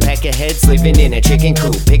bunch of peckerheads living in a chicken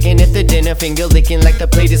coop. Picking at the dinner, finger licking like the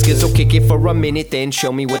plate is good. So kick it for a minute, then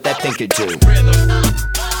show me what that thing could do.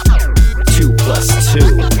 2 +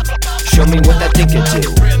 2. Show me what that thing could do.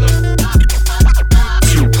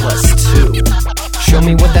 2 + 2. Show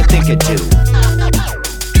me what that thing could do.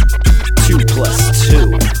 2 +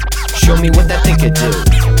 2. Show me what that thing could do.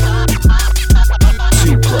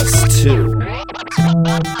 2 + 2.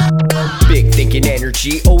 Big thinking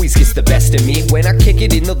energy always gets the best of me when I kick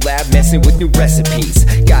it in the lab, messing with new recipes.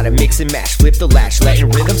 Gotta mix and mash, flip the lash, letting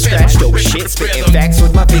rhythm scratch. Dope shit, spitting facts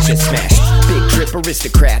with my vision smashed. Big drip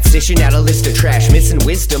aristocrats, dishing out a list of trash. Missing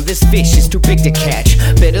wisdom, this fish is too big to catch.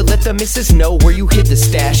 Better let the missus know where you hid the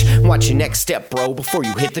stash. Watch your next step, bro, before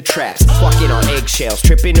you hit the traps. Walking on eggshells,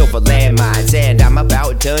 tripping over landmines. And I'm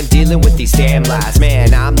about done dealing with these damn lies.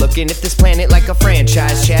 Man, I'm looking at this planet like a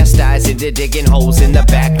franchise. Chastised into digging holes in the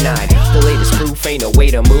back nine. The latest proof ain't a way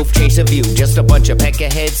to move, change the view. Just a bunch of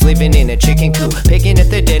peckerheads living in a chicken coop. Picking at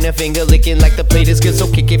the dinner, finger licking like the plate is good. So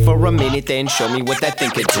kick it for a minute, then show me what that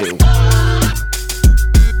thing could do.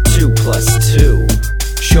 2 + 2.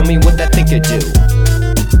 Show me what that thing could do.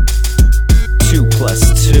 2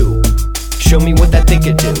 + 2. Show me what that thing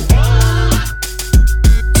could do.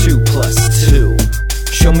 2 + 2.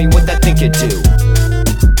 Show me what that thing could do.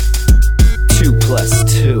 2 +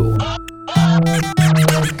 2.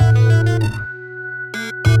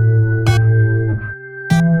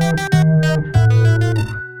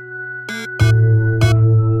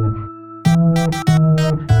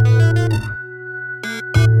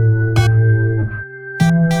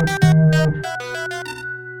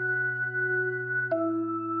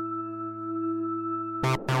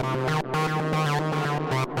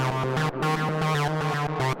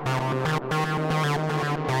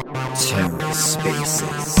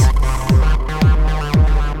 TerraSpaces.